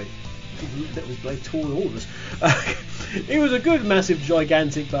little boy. That was like tall and all of us. He was a good, massive,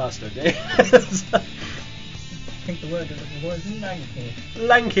 gigantic bastard. I think the word was lanky.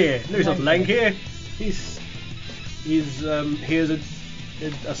 Lanky. No, he's not lanky. He is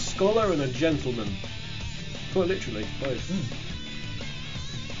a scholar and a gentleman. Quite literally, both.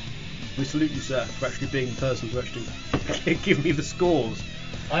 We salute you, sir, for actually being the person who actually give me the scores.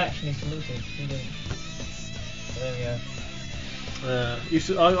 I actually saluted. You didn't. So there we go.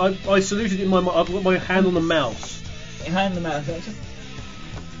 I saluted in my. I've got my hand on the mouse. Your hand in the mouse, actually.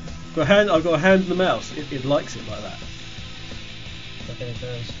 I've got a hand on the mouse. It likes it like that. Okay, it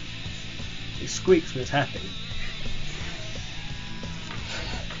does. It squeaks when it's happy.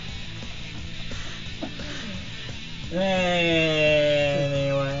 Anyway.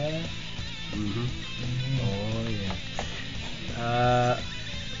 Oh yeah.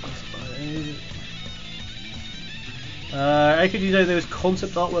 How could you know there was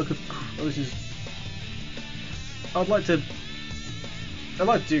concept artwork of? Oh, this is. I'd like to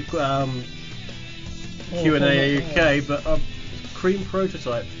do Q&A UK, but Cream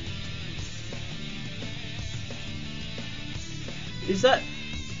prototype. Is that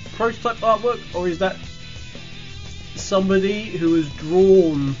prototype artwork, or is that somebody who has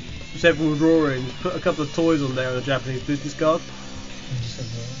drawn several drawings, put a couple of toys on there on a Japanese business card,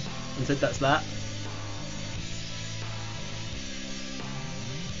 and said that's that?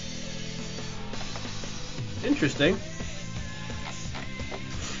 Interesting.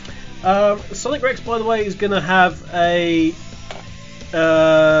 Sonic Rex, by the way, is going to have a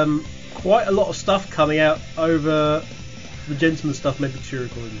quite a lot of stuff coming out over the Gentleman Stuff made material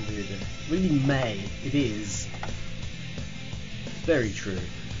according to the video. Really may. It is. Very true.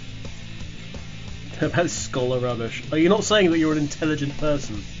 About scholar rubbish. Are you not saying that you're an intelligent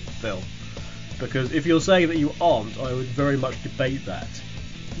person, Phil? Because if you're saying that you aren't, I would very much debate that.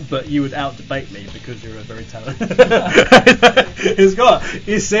 But you would out-debate me because you're a very talented... It's got...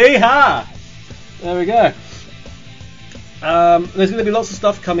 You see? Ha! There we go. There's going to be lots of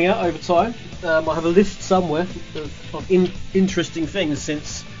stuff coming out over time. I have a list somewhere of interesting things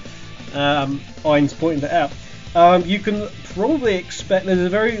since Ein's pointed it out. You can probably expect there's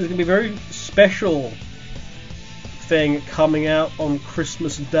going to be a very special thing coming out on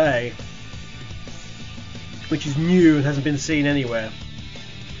Christmas Day, which is new and hasn't been seen anywhere.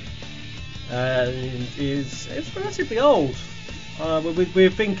 It's relatively old. We're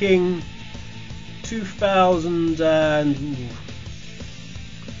thinking 2000 and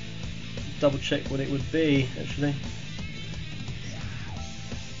double check what it would be actually.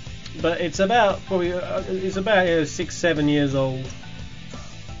 But it's about probably 6-7 years old.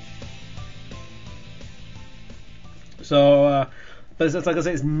 So, but it's like I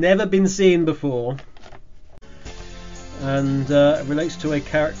said, it's never been seen before, and it relates to a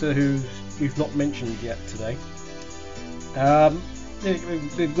character who we've not mentioned yet today.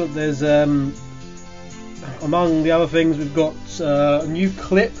 There's among the other things, we've got a new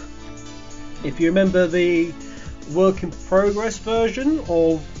clip. If you remember the work in progress version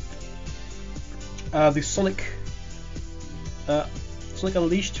of the Sonic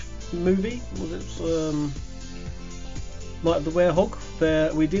Unleashed movie, was it Night of the Werehog?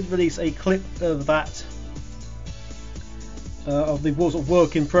 There, we did release a clip of that. Of the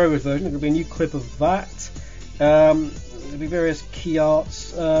work in progress version. There'll be a new clip of that. There'll be various key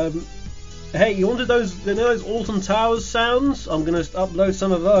arts. Hey, you wanted those Alton Towers sounds? I'm going to upload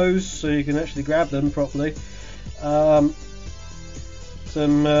some of those so you can actually grab them properly. Some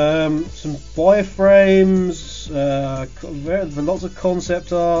wireframes, lots of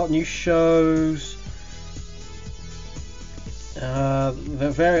concept art, new shows,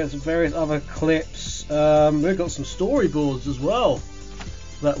 various other clips. We've got some storyboards as well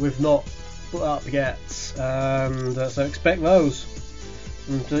that we've not put up yet, and so expect those.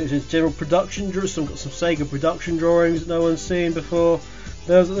 And general production drawings. We've got some Sega production drawings that no one's seen before.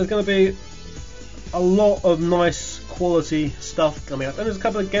 There's going to be a lot of nice quality stuff coming up, and there's a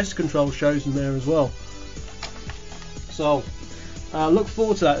couple of guest control shows in there as well. So look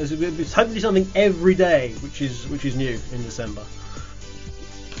forward to that. There's hopefully something every day, which is new in December.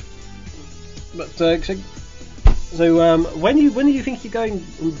 But so when do you think you're going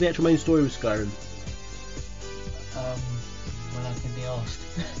on the actual main story with Skyrim? When I can be asked.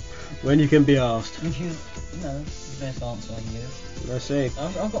 When you can be asked. Which is, the best answer I can give. I see.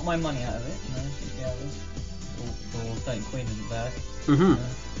 I've got my money out of it, 60 hours. For 30 quid isn't bad. Mm-hmm.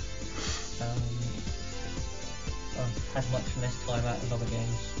 I've had much less time out of other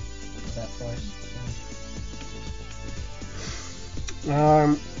games at that price. So.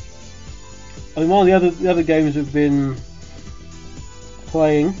 I mean, one of the other games we've been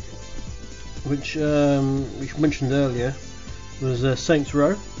playing, which we mentioned earlier, was Saints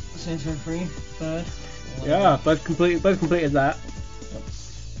Row. Saints Row 3, third. Yeah, both completed that. Yep.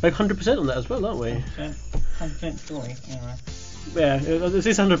 Both 100% on that as well, aren't we? 100% story, anyway. Yeah, this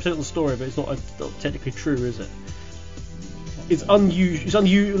is 100% on the story, but it's not technically true, is it? It's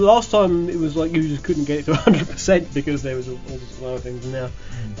unusual. Last time it was like you just couldn't get it to 100% because there was all sorts of other things. And now,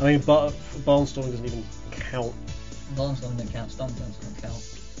 I mean, Barnstorming doesn't even count. Barnstorming doesn't count. Stuntdance doesn't count.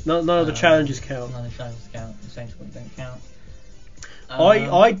 None of the challenges count. None of the challenges count. The Saints Row don't count.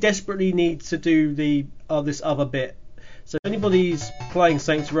 I desperately need to do this other bit. So if anybody's playing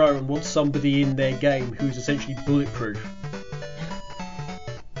Saints Row and wants somebody in their game who's essentially bulletproof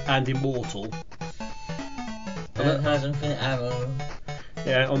and immortal. And has infinite ammo.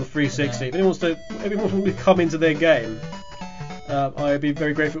 Yeah, on the 360. If anyone wants to come into their game, I'd be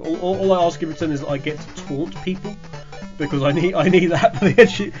very grateful. All I ask in return is that I get to taunt people, because I need that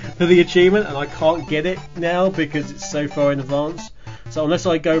for the achievement, and I can't get it now because it's so far in advance. So unless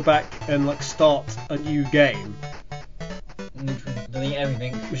I go back and start a new game, delete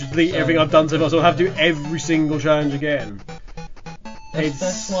everything. Which is delete everything I've done so far, so I'll have to do every single challenge again.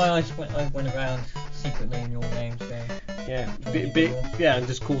 That's why I went around secretly in your games there. Yeah, and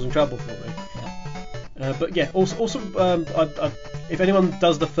just causing trouble for me. Yeah. But yeah, also if anyone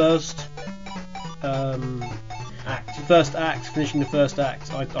does the first act, finishing the first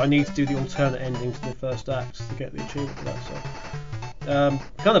act, I need to do the alternate ending to the first act to get the achievement for that. So,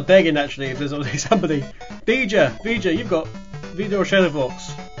 kind of begging actually, if there's somebody, Vija, you've got Vija or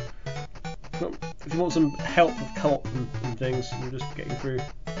Shadowfox. If you want some help with co-op and things, and just getting through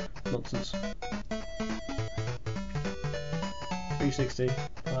nonsense. 360.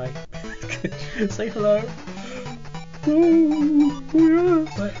 Hi. Say hello.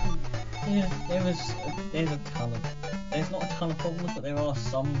 But yeah, there's not a ton of problems, but there are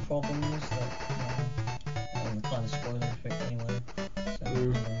some problems that I'm kind of spoiling for it anyway.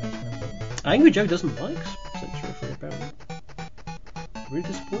 So Angry Joe doesn't like Saints Row 3 apparently. Really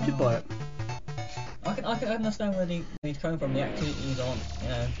disappointed by it. I can understand where he's coming from. The activities aren't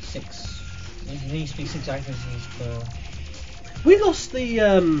 6. There needs to be 6 activities per. We lost the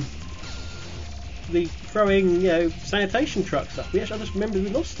throwing sanitation trucks up. I just remember we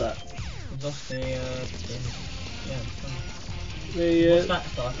lost that. We lost the that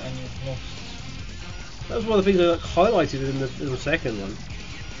stuff, and you've lost. That was one of the things I highlighted in the second one.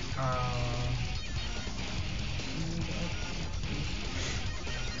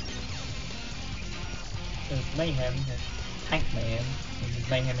 There's Mayhem, there's Tank Mayhem, there's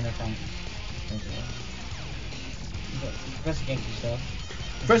Mayhem in a tank. You've got Professor Genki stuff.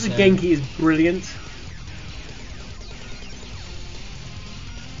 Professor Genki is brilliant.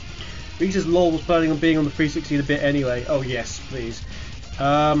 He says LOL was planning on being on the 360 in a bit anyway. Oh yes, please.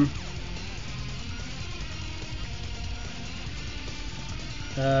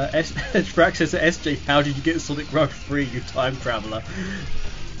 Frax says to SJ, how did you get Sonic Rush 3, you time traveller?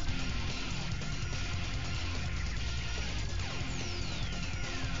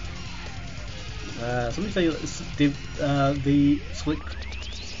 Somebody say the Sonic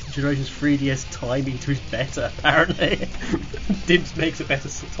Generations 3DS Time Eater is better, apparently. Dibs makes a better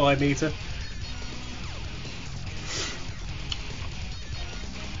Time Eater.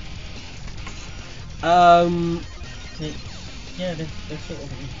 Yeah, they've sort of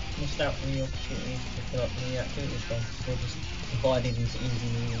missed out on the opportunity to fill up the activities space. They're just divided into easy,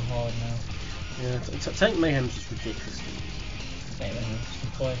 medium, and hard now. Yeah, Tank Mayhem's just ridiculous.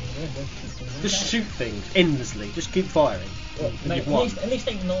 Just shoot things endlessly. Just keep firing. Well, at least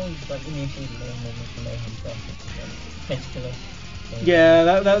they acknowledge, like, in the achievement the Mayhem stuff. It's tentacular.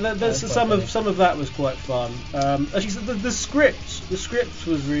 Some of that was quite fun. Actually, the script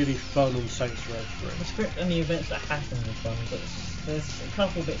was really fun on Saints Row 3. The script and the events that happened were fun, but there's a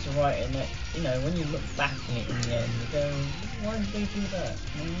couple bits of writing that, you know, when you look back on it in the end, you go, why did they do that?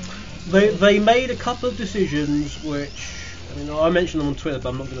 They made a couple of decisions which, I mean, I mentioned them on Twitter, but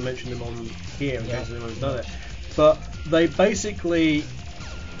I'm not going to mention them on here in case anyone's done it. But they basically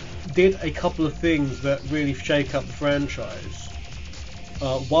did a couple of things that really shake up the franchise.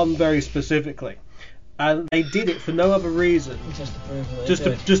 One very specifically, and they did it for no other reason, Just to prove that they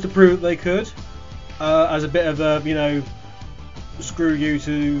could. just to prove that they could, as a bit of a, you know, screw you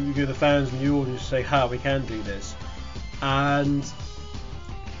to the fans and the audience, say how we can do this, and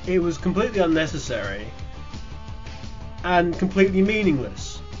it was completely unnecessary and completely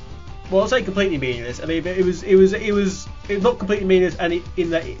meaningless. Well, I'll say completely meaningless. I mean, it was not completely meaningless, and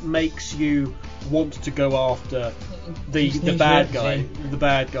in that it makes you want to go after the bad guy, the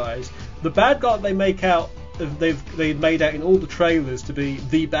bad guys. The bad guy they make out, they've made out in all the trailers to be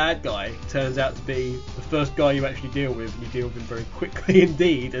the bad guy, turns out to be the first guy you actually deal with, and you deal with him very quickly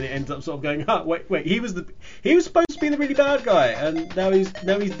indeed, and it ends up sort of going, oh, wait, he was supposed to be the really bad guy, and now he's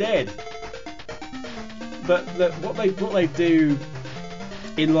dead. But what they do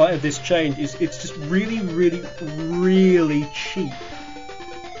in light of this change is it's just really, really, really cheap,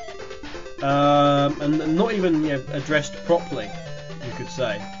 and not even, you know, addressed properly, you could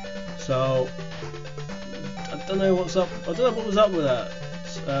say. So I don't know what's up. I don't know what was up with that.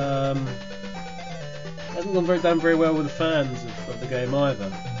 Hasn't gone very well with the fans of the game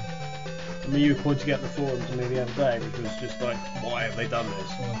either. I mean, you were pointing out the forums to me the other day, which was just like, why have they done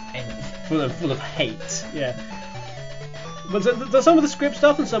this? Full of hate. Yeah. But some of the script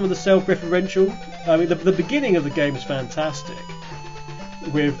stuff and some of the self-referential. I mean, the beginning of the game is fantastic.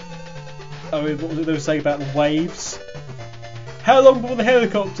 With, I mean, what was it they were saying about the waves? How long before the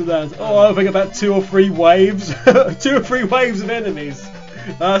helicopter lands? Oh, I think about 2 or 3 waves. 2 or 3 waves of enemies.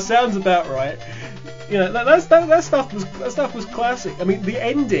 Sounds about right. You know, that stuff was classic. I mean, the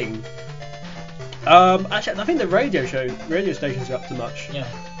ending. Actually, I think the radio stations are up to much. Yeah.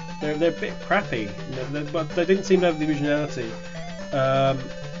 They're a bit crappy, but they didn't seem to have the originality.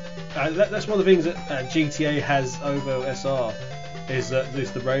 That's one of the things that GTA has over SR, is that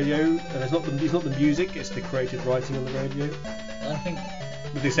there's the radio, and it's not the music, it's the creative writing on the radio. I think,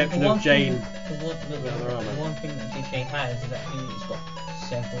 with the exception of Jane. The one thing that GTA has is that it's got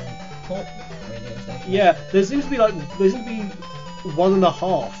several talk radio stations. Yeah, there seems to be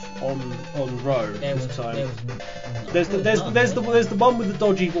 1.5 on Row this time. There's the one with the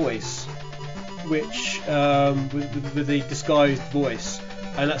dodgy voice, which with the disguised voice,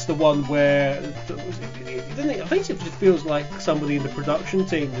 and that's the one where I think it just feels like somebody in the production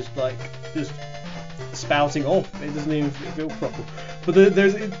team just spouting off. It doesn't even feel proper. But there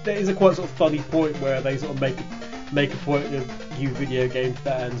is a quite sort of funny point where they sort of make a point of you video game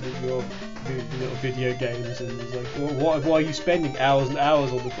fans with your little video games, and it's like, well, why are you spending hours and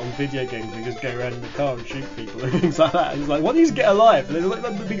hours on video games? You just go around in the car and shoot people and things like that. And it's like, why don't you just get a life? And it's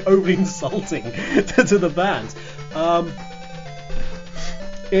like being overly insulting to the fans.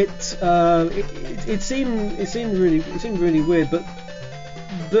 It seemed really weird, but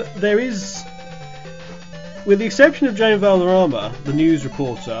there is, with the exception of Jane Valderrama, the news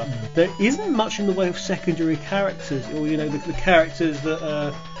reporter, there isn't much in the way of secondary characters, or the characters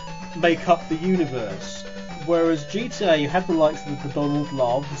that make up the universe. Whereas GTA, you have the likes of the Donald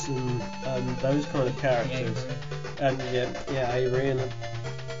Loves and those kind of characters, and Avery and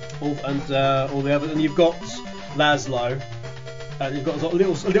all the other, and you've got Laszlo. And you've got a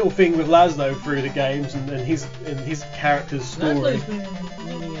little thing with Laszlo through the games, and his character's story.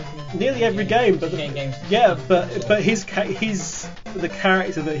 Nearly every game, but the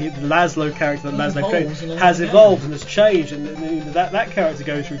character the Laszlo character that Laszlo created has evolved and has changed, and that character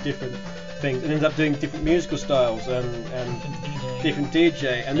goes through different things and ends up doing different musical styles and different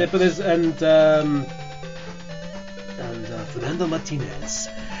DJ, and Fernando Martinez.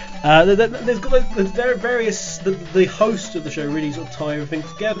 There's various. The host of the show really sort of tie everything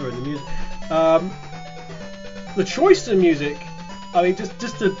together in the music. The choice of music, I mean, just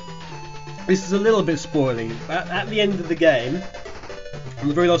to. This is a little bit spoiling. At the end of the game, on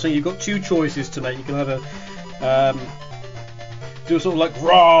the very last thing, you've got 2 choices to make. You can either do a sort of like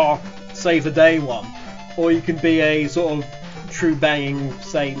raw save the day one, or you can be a sort of true banging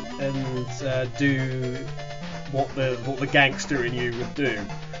saint and do what the gangster in you would do.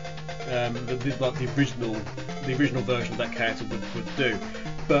 Like the original version of that character would do.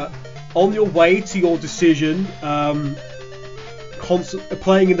 But on your way to your decision,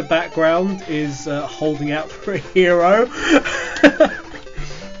 playing in the background is Holding Out for a Hero,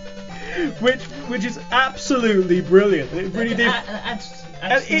 which is absolutely brilliant. It really did.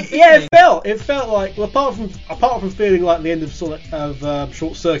 It felt like, well, apart from feeling like the end of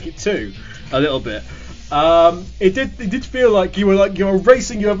Short Circuit 2 a little bit. It did feel like you were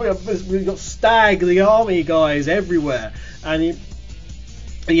racing. You got Stag, the army guys everywhere, and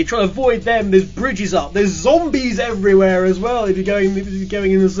you're trying to avoid them. There's bridges up. There's zombies everywhere as well. If you're going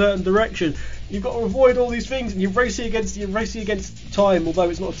in a certain direction, you've got to avoid all these things, and you're racing against time. Although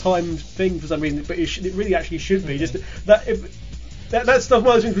it's not a time thing for some reason, but it really actually should be. Just that stuff.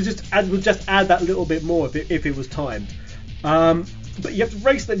 One of those things would just add that little bit more if it was timed. But you have to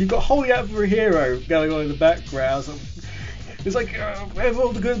race them. You've got Holy Out for a Hero going on in the background. So it's like, where have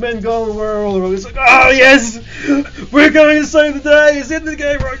all the good men gone? Where are all the wrong? It's like, oh yes, we're going to save the day. It's in the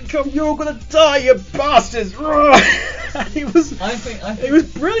game. Right, come, you're all gonna die, you bastards! It was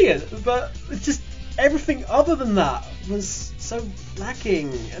brilliant, but it's just everything other than that was so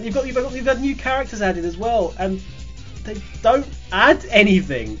lacking. And you've had new characters added as well, and they don't add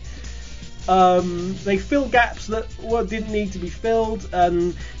anything. They fill gaps that didn't need to be filled,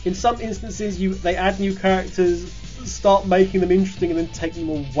 and in some instances they add new characters, start making them interesting, and then take them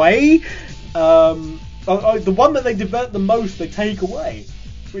away. The one that they develop the most, they take away,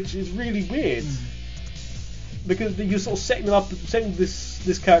 which is really weird, because you're sort of setting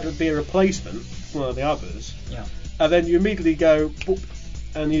this character to be a replacement for one of the others, and then you immediately go, boop,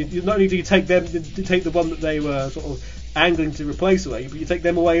 and you not only do you take the one that they were sort of angling to replace away, but you take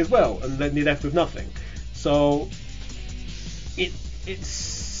them away as well, and then you're left with nothing. So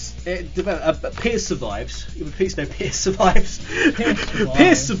Pierce survives. Pierce survives.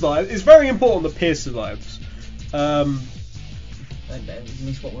 Pierce survives. It's very important that Pierce survives.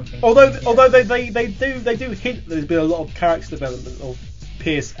 Although they do hint there's been a lot of character development of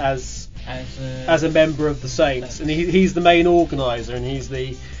Pierce as a member of the Saints, and he's the main organizer, and he's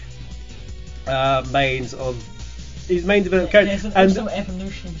the main development character, and some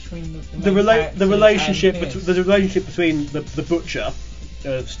evolution between the relationship between the Butcher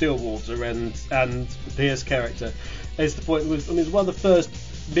of Stillwater and the Pierce character is the point. It's one of the first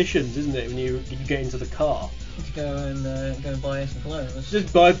missions, isn't it, when you get into the car to go and buy some clothes.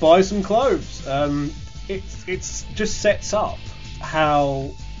 Just buy some clothes. It's just sets up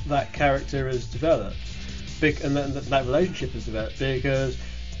how that character has developed, and that relationship has developed, because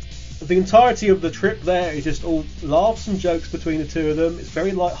the entirety of the trip there is just all laughs and jokes between the two of them. It's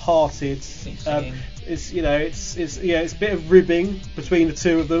very light-hearted. It's a bit of ribbing between the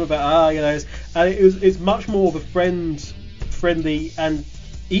two of them about it's much more of a friendly and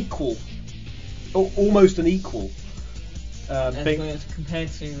equal, or almost an equal. Compared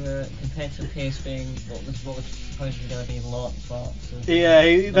to Pierce being what was supposedly going to be Lance Vance.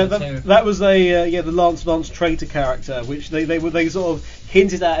 That was the Lance Vance traitor character, which they sort of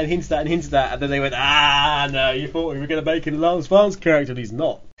hinted at, and then they went, no, you thought we were going to make him a Lance Vance character, and he's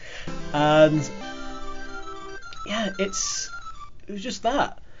not. And it was just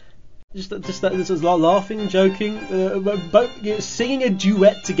that. Just that, this was like laughing, joking, singing a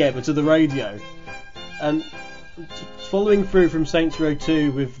duet together to the radio, and following through from Saints Row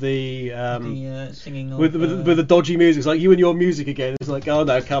 2 with the singing with the dodgy music. It's like you and your music again. It's like, oh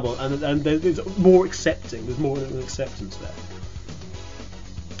no, come on, and there's more accepting. There's more of an acceptance there.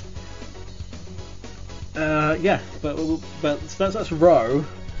 But that's Row,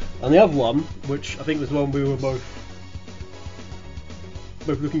 and the other one, which I think was the one we were both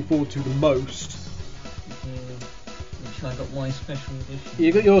looking forward to the most. Which I got my special edition.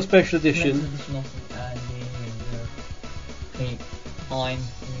 You got your special edition. Pine,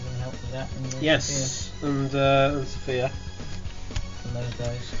 even helped with that. Yes, and Sophia. From those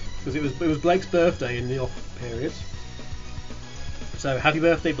days. Because it was Blake's birthday in the off period. So happy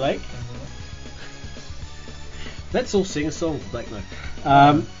birthday, Blake. Let's all sing a song for Blake now.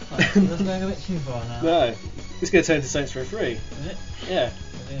 That's going a bit too far now. No, it's going to turn into Saints Row 3. Is it? Yeah.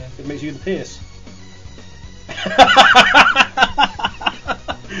 Oh, yeah. It makes you the Pierce.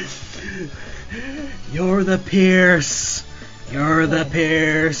 You're the Pierce. You're the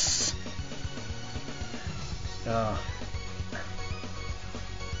Pierce. Oh.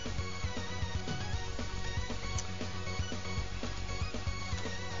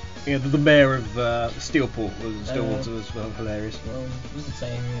 Yeah, the mayor of Steelport was hilarious. Well, you could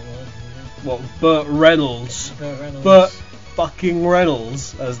say who it was. What, Burt Reynolds? Burt fucking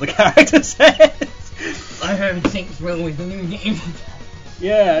Reynolds, as the character says. I heard things wrong with the new game.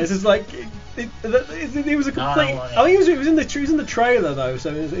 Yeah, it's just like it was a complete. I think it was in the trailer though,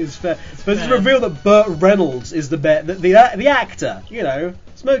 so it was fair. But it's revealed that Burt Reynolds is the actor,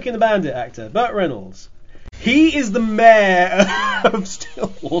 Smokey and the Bandit actor, Burt Reynolds. He is the mayor of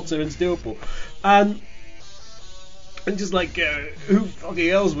Stillwater and Steelport, and And just like, who fucking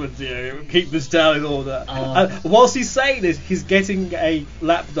else would keep this town in order? Oh. Whilst he's saying this, he's getting a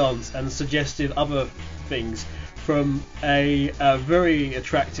lap dance and suggested other things from a very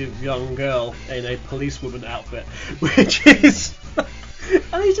attractive young girl in a policewoman outfit, which is,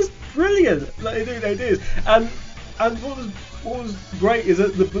 and he's just brilliant. Like, it is. And what was great is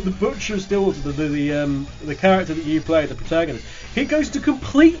that the butcher still the character that you play, the protagonist, he goes to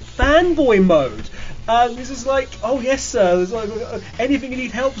complete fanboy mode, and he's just like, oh yes sir, there's like anything you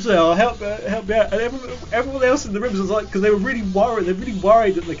need help sir, I'll help you out. And everyone else in the room was like, because they're really worried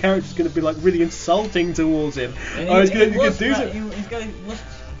that the character's going to be like really insulting towards him. And he was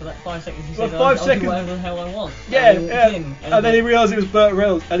for that 5 seconds he said, I'll do whatever the hell I want. Yeah. And then he realised it was Burt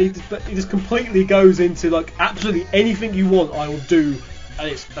Reynolds, and he just completely goes into like, absolutely anything you want I will do,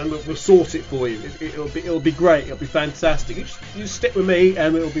 and we'll sort it for you. It'll be great. It'll be fantastic. You just stick with me,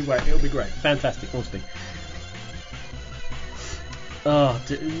 and it'll be great. It'll be great. Fantastic, honestly. Oh,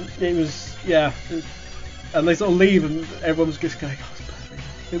 it was, yeah. And they sort of leave, and everyone's just going, oh, it's Burt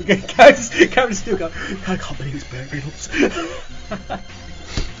Reynolds. Characters still going, I can't believe it's Burt Reynolds.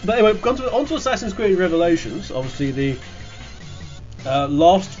 But anyway, onto Assassin's Creed Revelations. Obviously, the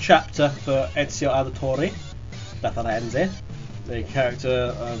last chapter for Ezio Auditore da Firenze, the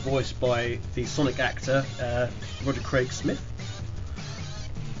character voiced by the Sonic actor Roger Craig Smith.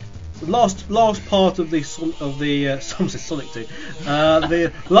 The last part of the Sonic 2. It's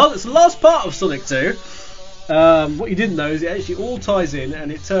the last part of Sonic 2. What you didn't know is it actually all ties in,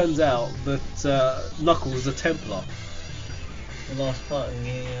 and it turns out that Knuckles is a Templar. The last part of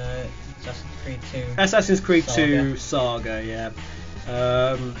the Assassin's Creed 2 saga, yeah.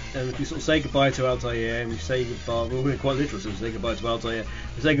 And we sort of say goodbye to Altair, and we say goodbye, well, we're quite literal, so we say goodbye to Altair,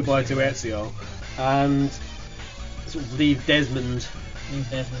 we say goodbye to Ezio, and sort of leave Desmond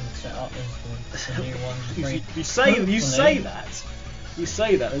set up as the new one. You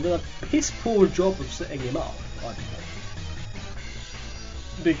say that, and they've done a piss poor job of setting him up, I think.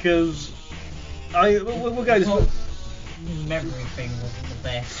 Because we'll go this. The memory thing wasn't the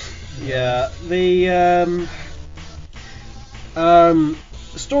best. Yeah, the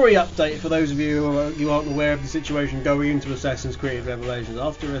story update for those of you who aren't aware of the situation going into Assassin's Creed Revelations.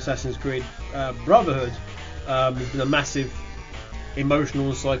 After Assassin's Creed Brotherhood, there's been a massive emotional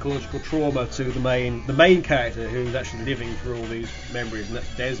and psychological trauma to the main character, who's actually living through all these memories, and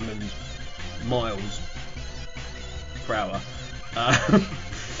that's Desmond Miles Prower.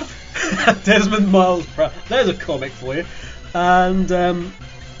 Desmond Miles Prower. There's a comic for you. And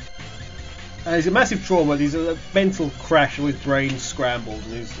he's a massive trauma. He's a mental crash, and his brain scrambled,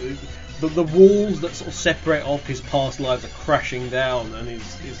 and the walls that sort of separate off his past lives are crashing down, and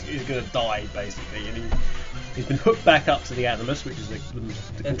he's going to die basically. And he's been hooked back up to the Animus, which is the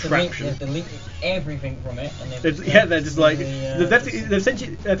contraption. They've deleted everything from it, and they've just like they've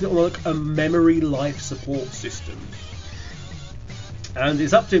essentially like a memory life support system. And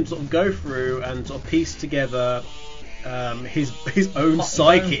it's up to him to sort of go through and sort of piece together his own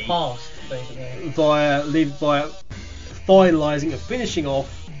psyche his own past, basically. via finalising and finishing off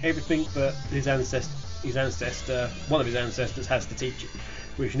everything that one of his ancestors has to teach him,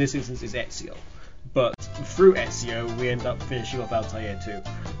 which in this instance is Ezio. But through Ezio, we end up finishing off Altair too.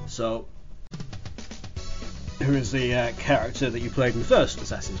 So, who is the character that you played in the first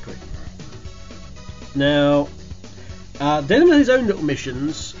Assassin's Creed? Now, Desmond has his own little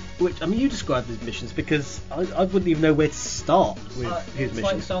missions, which, I mean, you described these missions because I wouldn't even know where to start with his missions. It's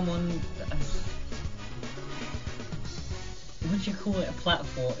like someone would you call it, a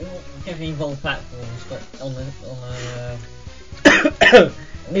platform? It definitely involves platforms, but on the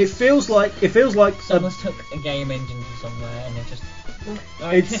it feels like someone's took a game engine from somewhere and they've just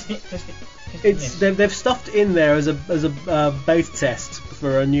they've stuffed it in there as a beta test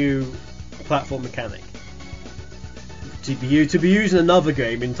for a new platform mechanic to be used in another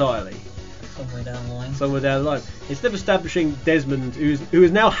game entirely. Somewhere down the line. Instead of establishing Desmond, who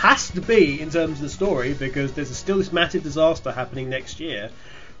is now has to be in terms of the story, because there's still this massive disaster happening next year,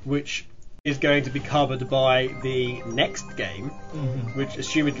 which is going to be covered by the next game, which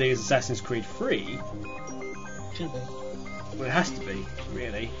assumedly is Assassin's Creed 3. Should be. Well, it has to be,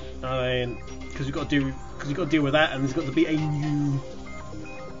 really. I mean, because you've got to deal with that, and there's got to be a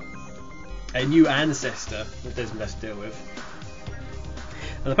new ancestor that Desmond has to deal with.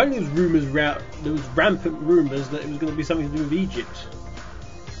 And apparently there was rampant rumours that it was going to be something to do with Egypt.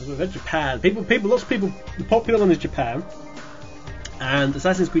 With Japan. Lots of people, the popular one is Japan. And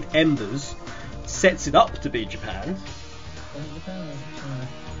Assassin's Creed Embers sets it up to be Japan.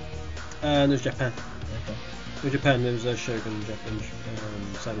 And there's Japan. Okay. With Japan, there was Shogun, Japan,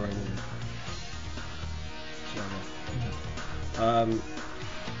 Samurai.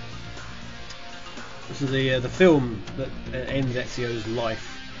 So the film that ends Ezio's life.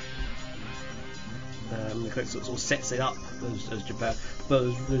 It sort of sets it up as Japan, but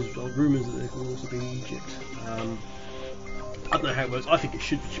there's rumours that it could also be Egypt. I don't know how it works. I think it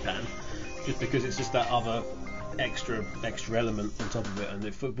should be Japan, just because it's just that other extra element on top of it, and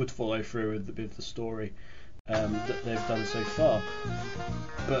it would follow through with the story that they've done so far.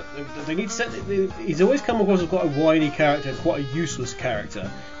 But they need to set. He's always come across as quite a whiny character, and quite a useless character,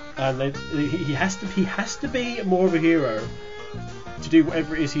 and he has to be more of a hero to do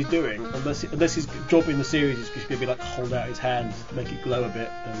whatever it is he's doing, unless his job in the series is just going to be like hold out his hand, make it glow a bit,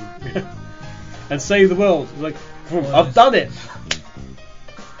 and save the world. It's like, I've done it.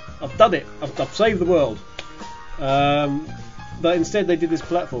 I've saved the world. But instead they did this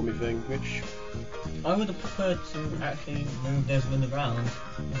platforming thing, which I would have preferred to actually move Desmond around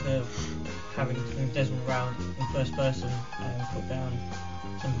instead of having to move Desmond around in first person and put down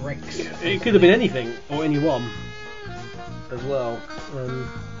some bricks. It could have been anything or anyone as well.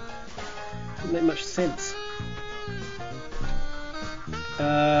 Didn't make much sense.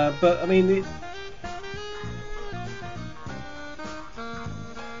 But I mean,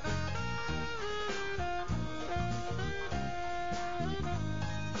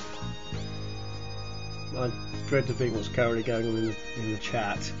 I dread to think what's currently going on in the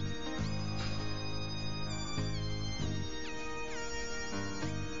chat.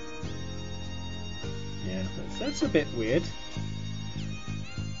 Yeah, that's a bit weird.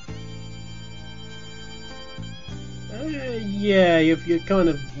 Yeah, you're kind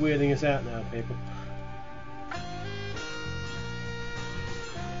of weirding us out now, people.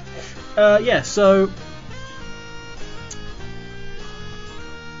 Yeah, so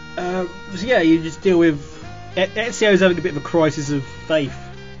yeah, you just deal with Ezio's having a bit of a crisis of faith,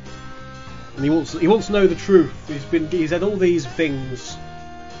 and he wants to know the truth. He's had all these things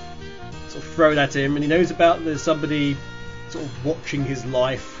sort of thrown at him, and he knows about there's somebody sort of watching his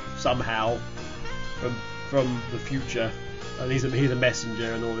life somehow from the future, and he's a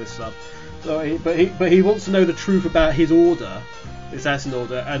messenger and all this stuff. So but he wants to know the truth about his order, the assassin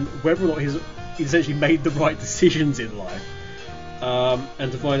order, and whether or not he's essentially made the right decisions in life.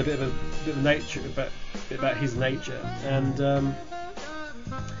 And to find a bit of nature about his nature, and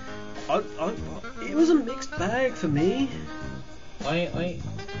it was a mixed bag for me.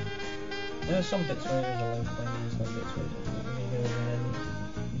 There's some bits where it was a low point, and some bits where it was really good,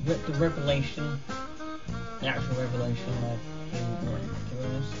 and then the revelation, the actual revelation, I didn't like, to be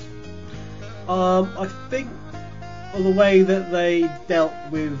honest. I think the way that they dealt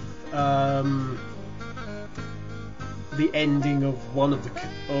with the ending of one of the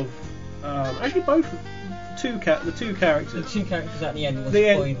actually both the two characters. The two characters at the end was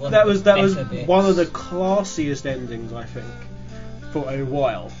that was one of the classiest endings, I think, for a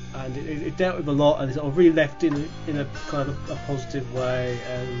while, and it dealt with a lot, and it sort of really left in a kind of a positive way,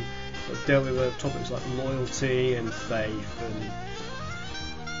 and sort of dealt with topics like loyalty and faith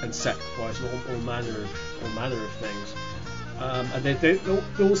and sacrifice and all manner of things. And there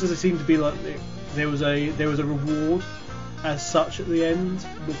also seemed to be like there was a reward as such at the end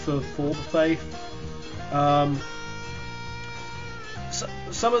for the faith.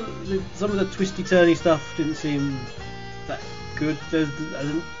 Some of the twisty turny stuff didn't seem that good. I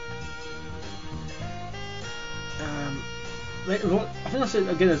think I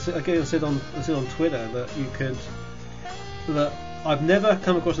said on Twitter that I've never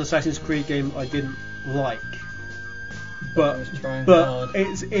come across an Assassin's Creed game I didn't like, but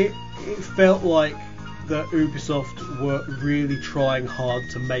it felt like that Ubisoft were really trying hard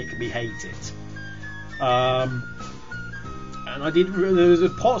to make me hate it. And there was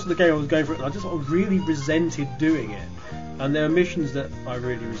parts of the game I was going for it, and I just sort of really resented doing it. And there are missions that I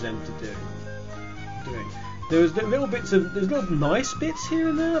really resented doing. There's little nice bits here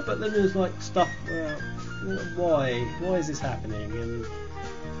and there, but then there's like stuff. Why is this happening? And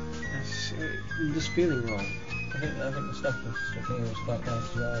I'm just feeling wrong. I think the stuff with Sophia was quite nice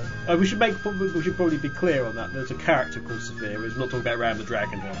as well. We should probably be clear on that. There's a character called Sophia. We're not talking about Ram the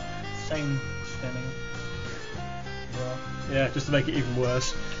Dragon here. Same spelling. Well. Yeah, just to make it even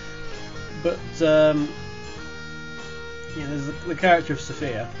worse. But there's the character of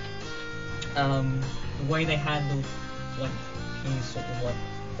Sophia. The way they handled, like, he's sort of like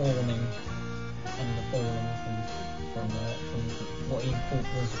falling and the falling from what he thought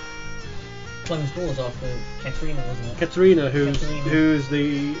was closed doors after Katerina, wasn't it? Katerina, who's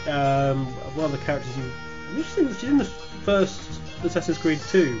the one of the characters she's in the first Assassin's Creed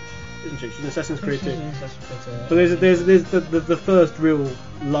 2, isn't she? She's in Assassin's Creed 2. But there's the first real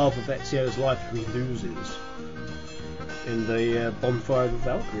love of Ezio's life who he loses. in the Bonfire of the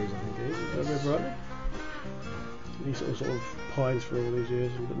Valkyries, I think it is. If I remember rightly. He sort of pines for all these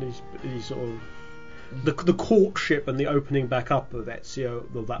years, and he's sort of the courtship and the opening back up of Ezio,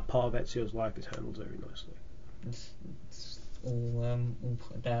 of that part of Ezio's life, is handled very nicely. It's all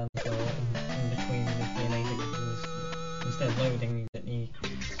put down so in between the DNA signatures. Instead of loading, you get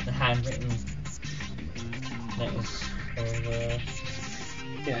the handwritten letters of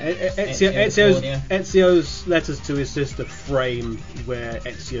Ezio's letters to his sister frame where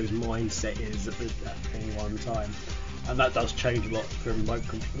Ezio's mindset is at any one time, and that does change a lot from like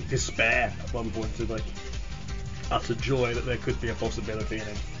despair at one point to like utter joy that there could be a possibility,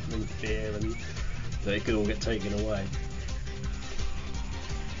 and fear, and that it could all get taken away.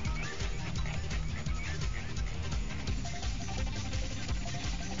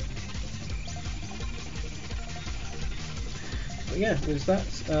 But yeah, there's that.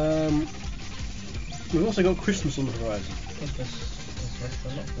 We've also got Christmas on the horizon. Christmas is less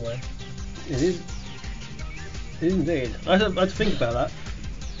than a month away. It is. It is indeed. I had to think about that.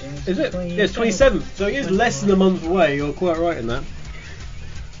 Is it? Yeah, it's 27th, so it is less than a month away. You're quite right in that.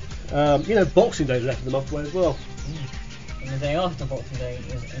 Boxing Day is less than a month away as well. And the day after Boxing Day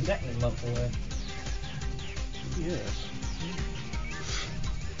is exactly a month away. Yes.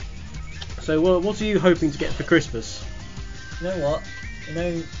 So, what are you hoping to get for Christmas? You know what?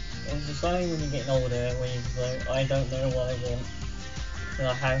 It's the same when you're getting older, when you just like, I don't know what I want. And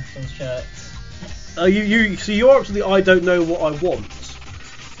I have some shirts. So you're up to the I don't know what I want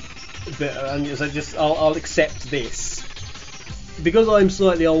bit, and so I'll accept this. Because I'm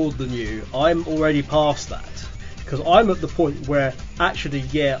slightly older than you, I'm already past that. Because I'm at the point where actually,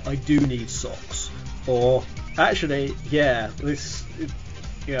 yeah, I do need socks, or actually, yeah,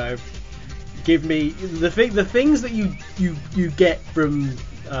 give me the things that you get from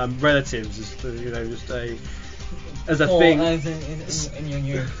relatives as a thing. As in your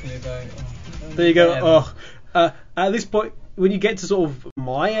youth, you're going. There you go. At this point, when you get to sort of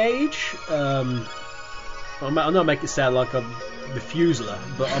my age, I'm not making it sound like I'm the fuseler,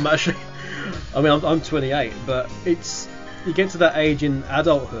 but I'm actually. I mean, I'm 28, but you get to that age in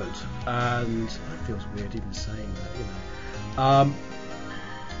adulthood, and it feels weird even saying that,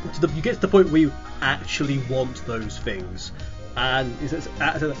 you get to the point where you actually want those things, and I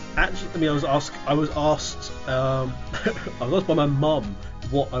was asked by my mum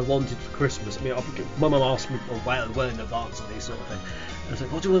what I wanted for Christmas. I mean, my mum asked me well in advance of these sort of things. And I was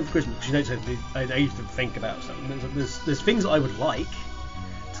like, what do you want for Christmas? Because I need to think about something. There's things I would like.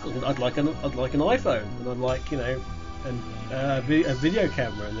 I'd like an iPhone, and I'd like a video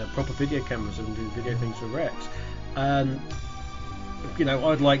camera, and proper video cameras, and do video things for Rex. And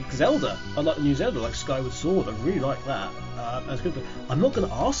I'd like Zelda. I'd like the new Zelda, like Skyward Sword. I really like that. That's good. But I'm not going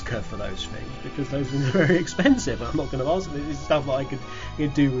to ask her for those things because those things are very expensive. I'm not going to ask her. It's stuff that I could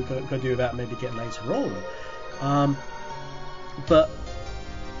do without maybe get later on. But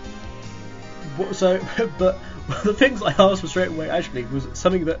the things I asked for straight away actually was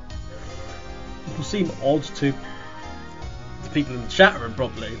something that will seem odd to people in the chat room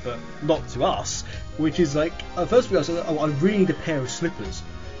probably, but not to us, which is like, first of all I said, I really need a pair of slippers,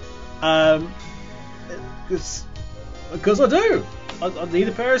 because I do. I need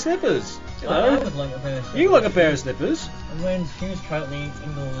a pair of slippers. I would like a pair of slippers. You like a pair of slippers? I'm wearing shoes currently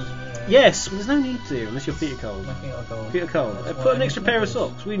indoors. Yes, but there's no need to unless your feet are cold. My feet are cold. Feet are cold. Put an extra pair of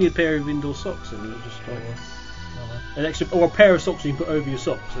socks. We need a pair of indoor socks, and just like an extra, or a pair of socks you can put over your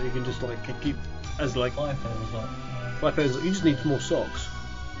socks, so you can just like keep as like 5 pairs of socks. 5 pairs. You just need more socks.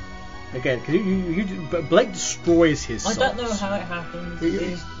 Again, because but Blake destroys his socks. I don't know how it happens.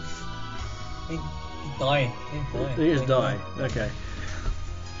 They die. They just die. Okay.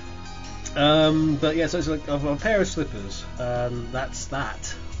 But yeah, so it's like a pair of slippers. That's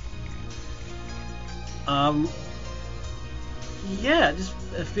that. Yeah,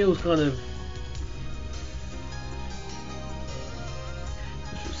 it feels kind of.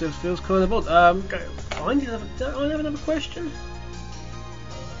 It feels kind of odd. I have another question.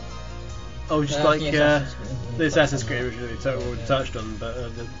 Oh, just like the Assassin's Creed, which we already touched on, but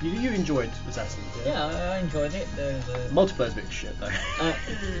you enjoyed Assassin's Creed. Yeah, I enjoyed it. The multiplayer's a bit of shit though.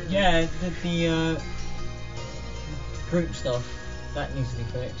 Yeah, the group stuff that needs to be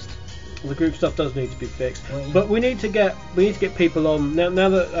fixed. The group stuff does need to be fixed, but we need to get people on now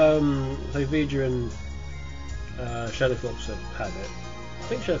that so Vija and Shadowfox have had it. I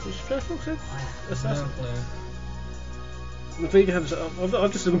think Shadowfox had Assassin. No clue.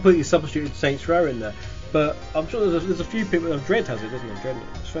 I've just completely substituted Saints Row in there, but I'm sure there's a few people. Dread has it, doesn't it?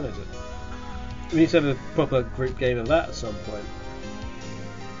 Sven has it. We need to have a proper group game of that at some point.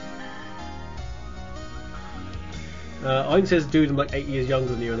 Ian says, dude, I'm like 8 years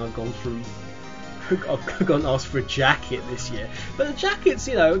younger than you, and I've gone through. I've gone and asked for a jacket this year. But the jackets,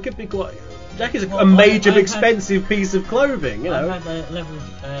 you know, it could be quite. Jacket's a major, expensive piece of clothing, you know. I had a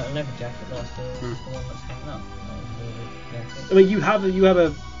leather jacket last year, the one that's hanging up. I mean, you have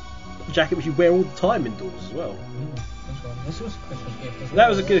a jacket which you wear all the time indoors as well. That's right. This was a Christmas gift. That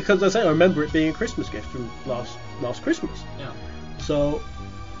was a good, because I remember it being a Christmas gift from last Christmas. Yeah. So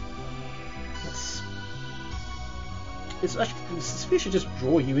it's actually should just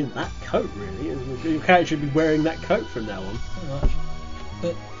draw you in that coat, really. Your character should be wearing that coat from now on. Pretty much.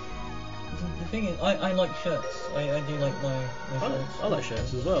 But the thing is, I like shirts. I do like my shirts. I like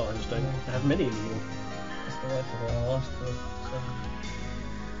shirts as well. I just don't have many anymore. That's the way for I asked for some.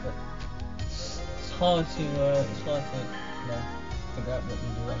 But it's hard to figure out what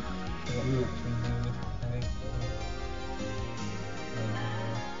you want.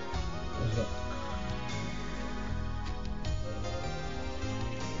 What was it?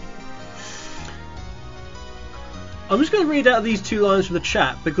 I'm just going to read out these 2 lines from the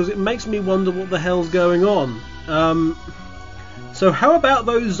chat because it makes me wonder what the hell's going on. So how about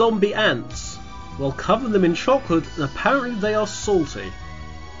those zombie ants? Well, cover them in chocolate and apparently they are salty.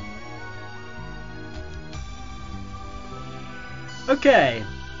 Okay.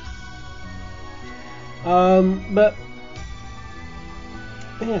 But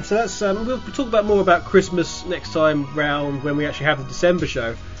yeah, so that's we'll talk about more about Christmas next time round when we actually have the December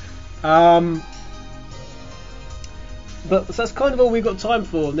show. But that's kind of all we've got time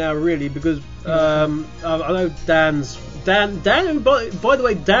for now, really, because I know Dan. By the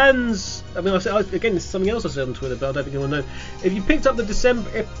way, Dan's. I mean, again, this is something else I said on Twitter, but I don't think anyone knows. If you picked up the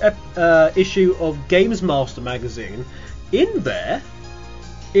December issue of Games Master magazine, in there,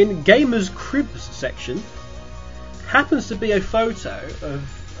 in Gamers Cribs section, happens to be a photo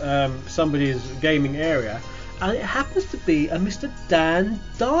of somebody's gaming area. And it happens to be a Mr. Dan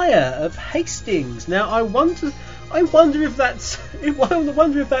Dyer of Hastings. Now, I wonder if that's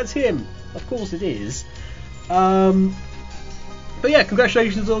him. Of course, it is. But yeah,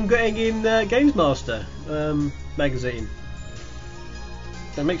 congratulations on getting in Games Master magazine.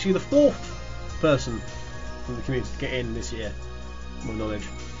 That makes you the 4th person from the community to get in this year, to my knowledge.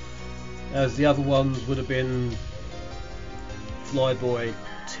 As the other ones would have been Flyboy,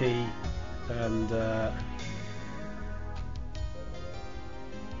 T, and.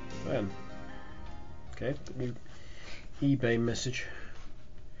 Okay, new eBay message.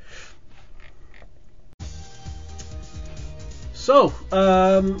 So,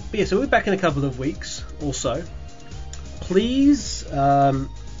 yeah, so we'll be back in a couple of weeks or so. Please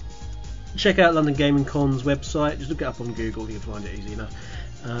check out London Gaming Con's website. Just look it up on Google, you can find it easy enough.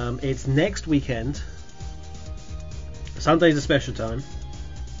 It's next weekend. Sunday's a special time.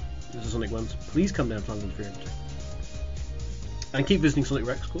 This is Sonic Ones. Please come down to London for it. And keep visiting Sonic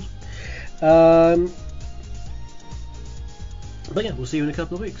Rex, of course. But yeah, we'll see you in a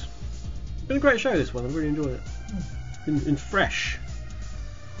couple of weeks. It's been a great show, this one. I really enjoyed it. Been fresh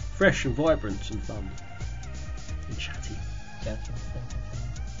and vibrant and fun and chatty.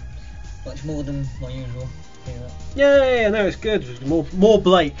 Much more than my usual. Yeah, no, it's good. More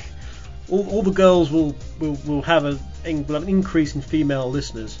Blake. All the girls will have an increase in female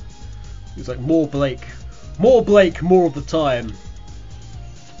listeners. It's like more Blake, more of the time.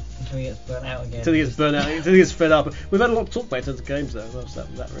 Until he gets burnt out again. Until he gets fed up. We've had a lot to talk about in terms of games though.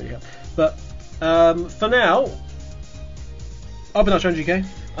 That really helped. But for now, I've been Archon GK.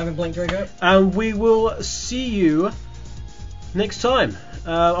 I've been Blake Drago. And we will see you next time.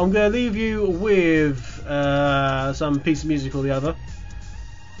 I'm going to leave you with some piece of music or the other.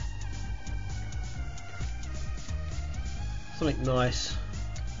 Something nice.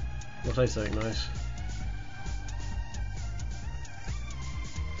 I'll say something nice.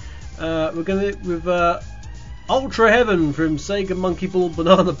 We're going to with Ultra Heaven from Sega Monkey Ball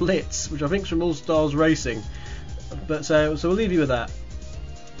Banana Blitz, which I think is from All Stars Racing. But so we'll leave you with that.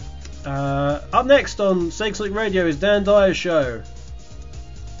 Up next on Sega Sonic Radio is Dan Dyer's show.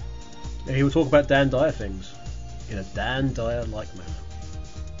 And he will talk about Dan Dyer things in a Dan Dyer-like manner.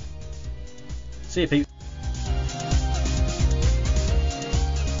 See you, Pete.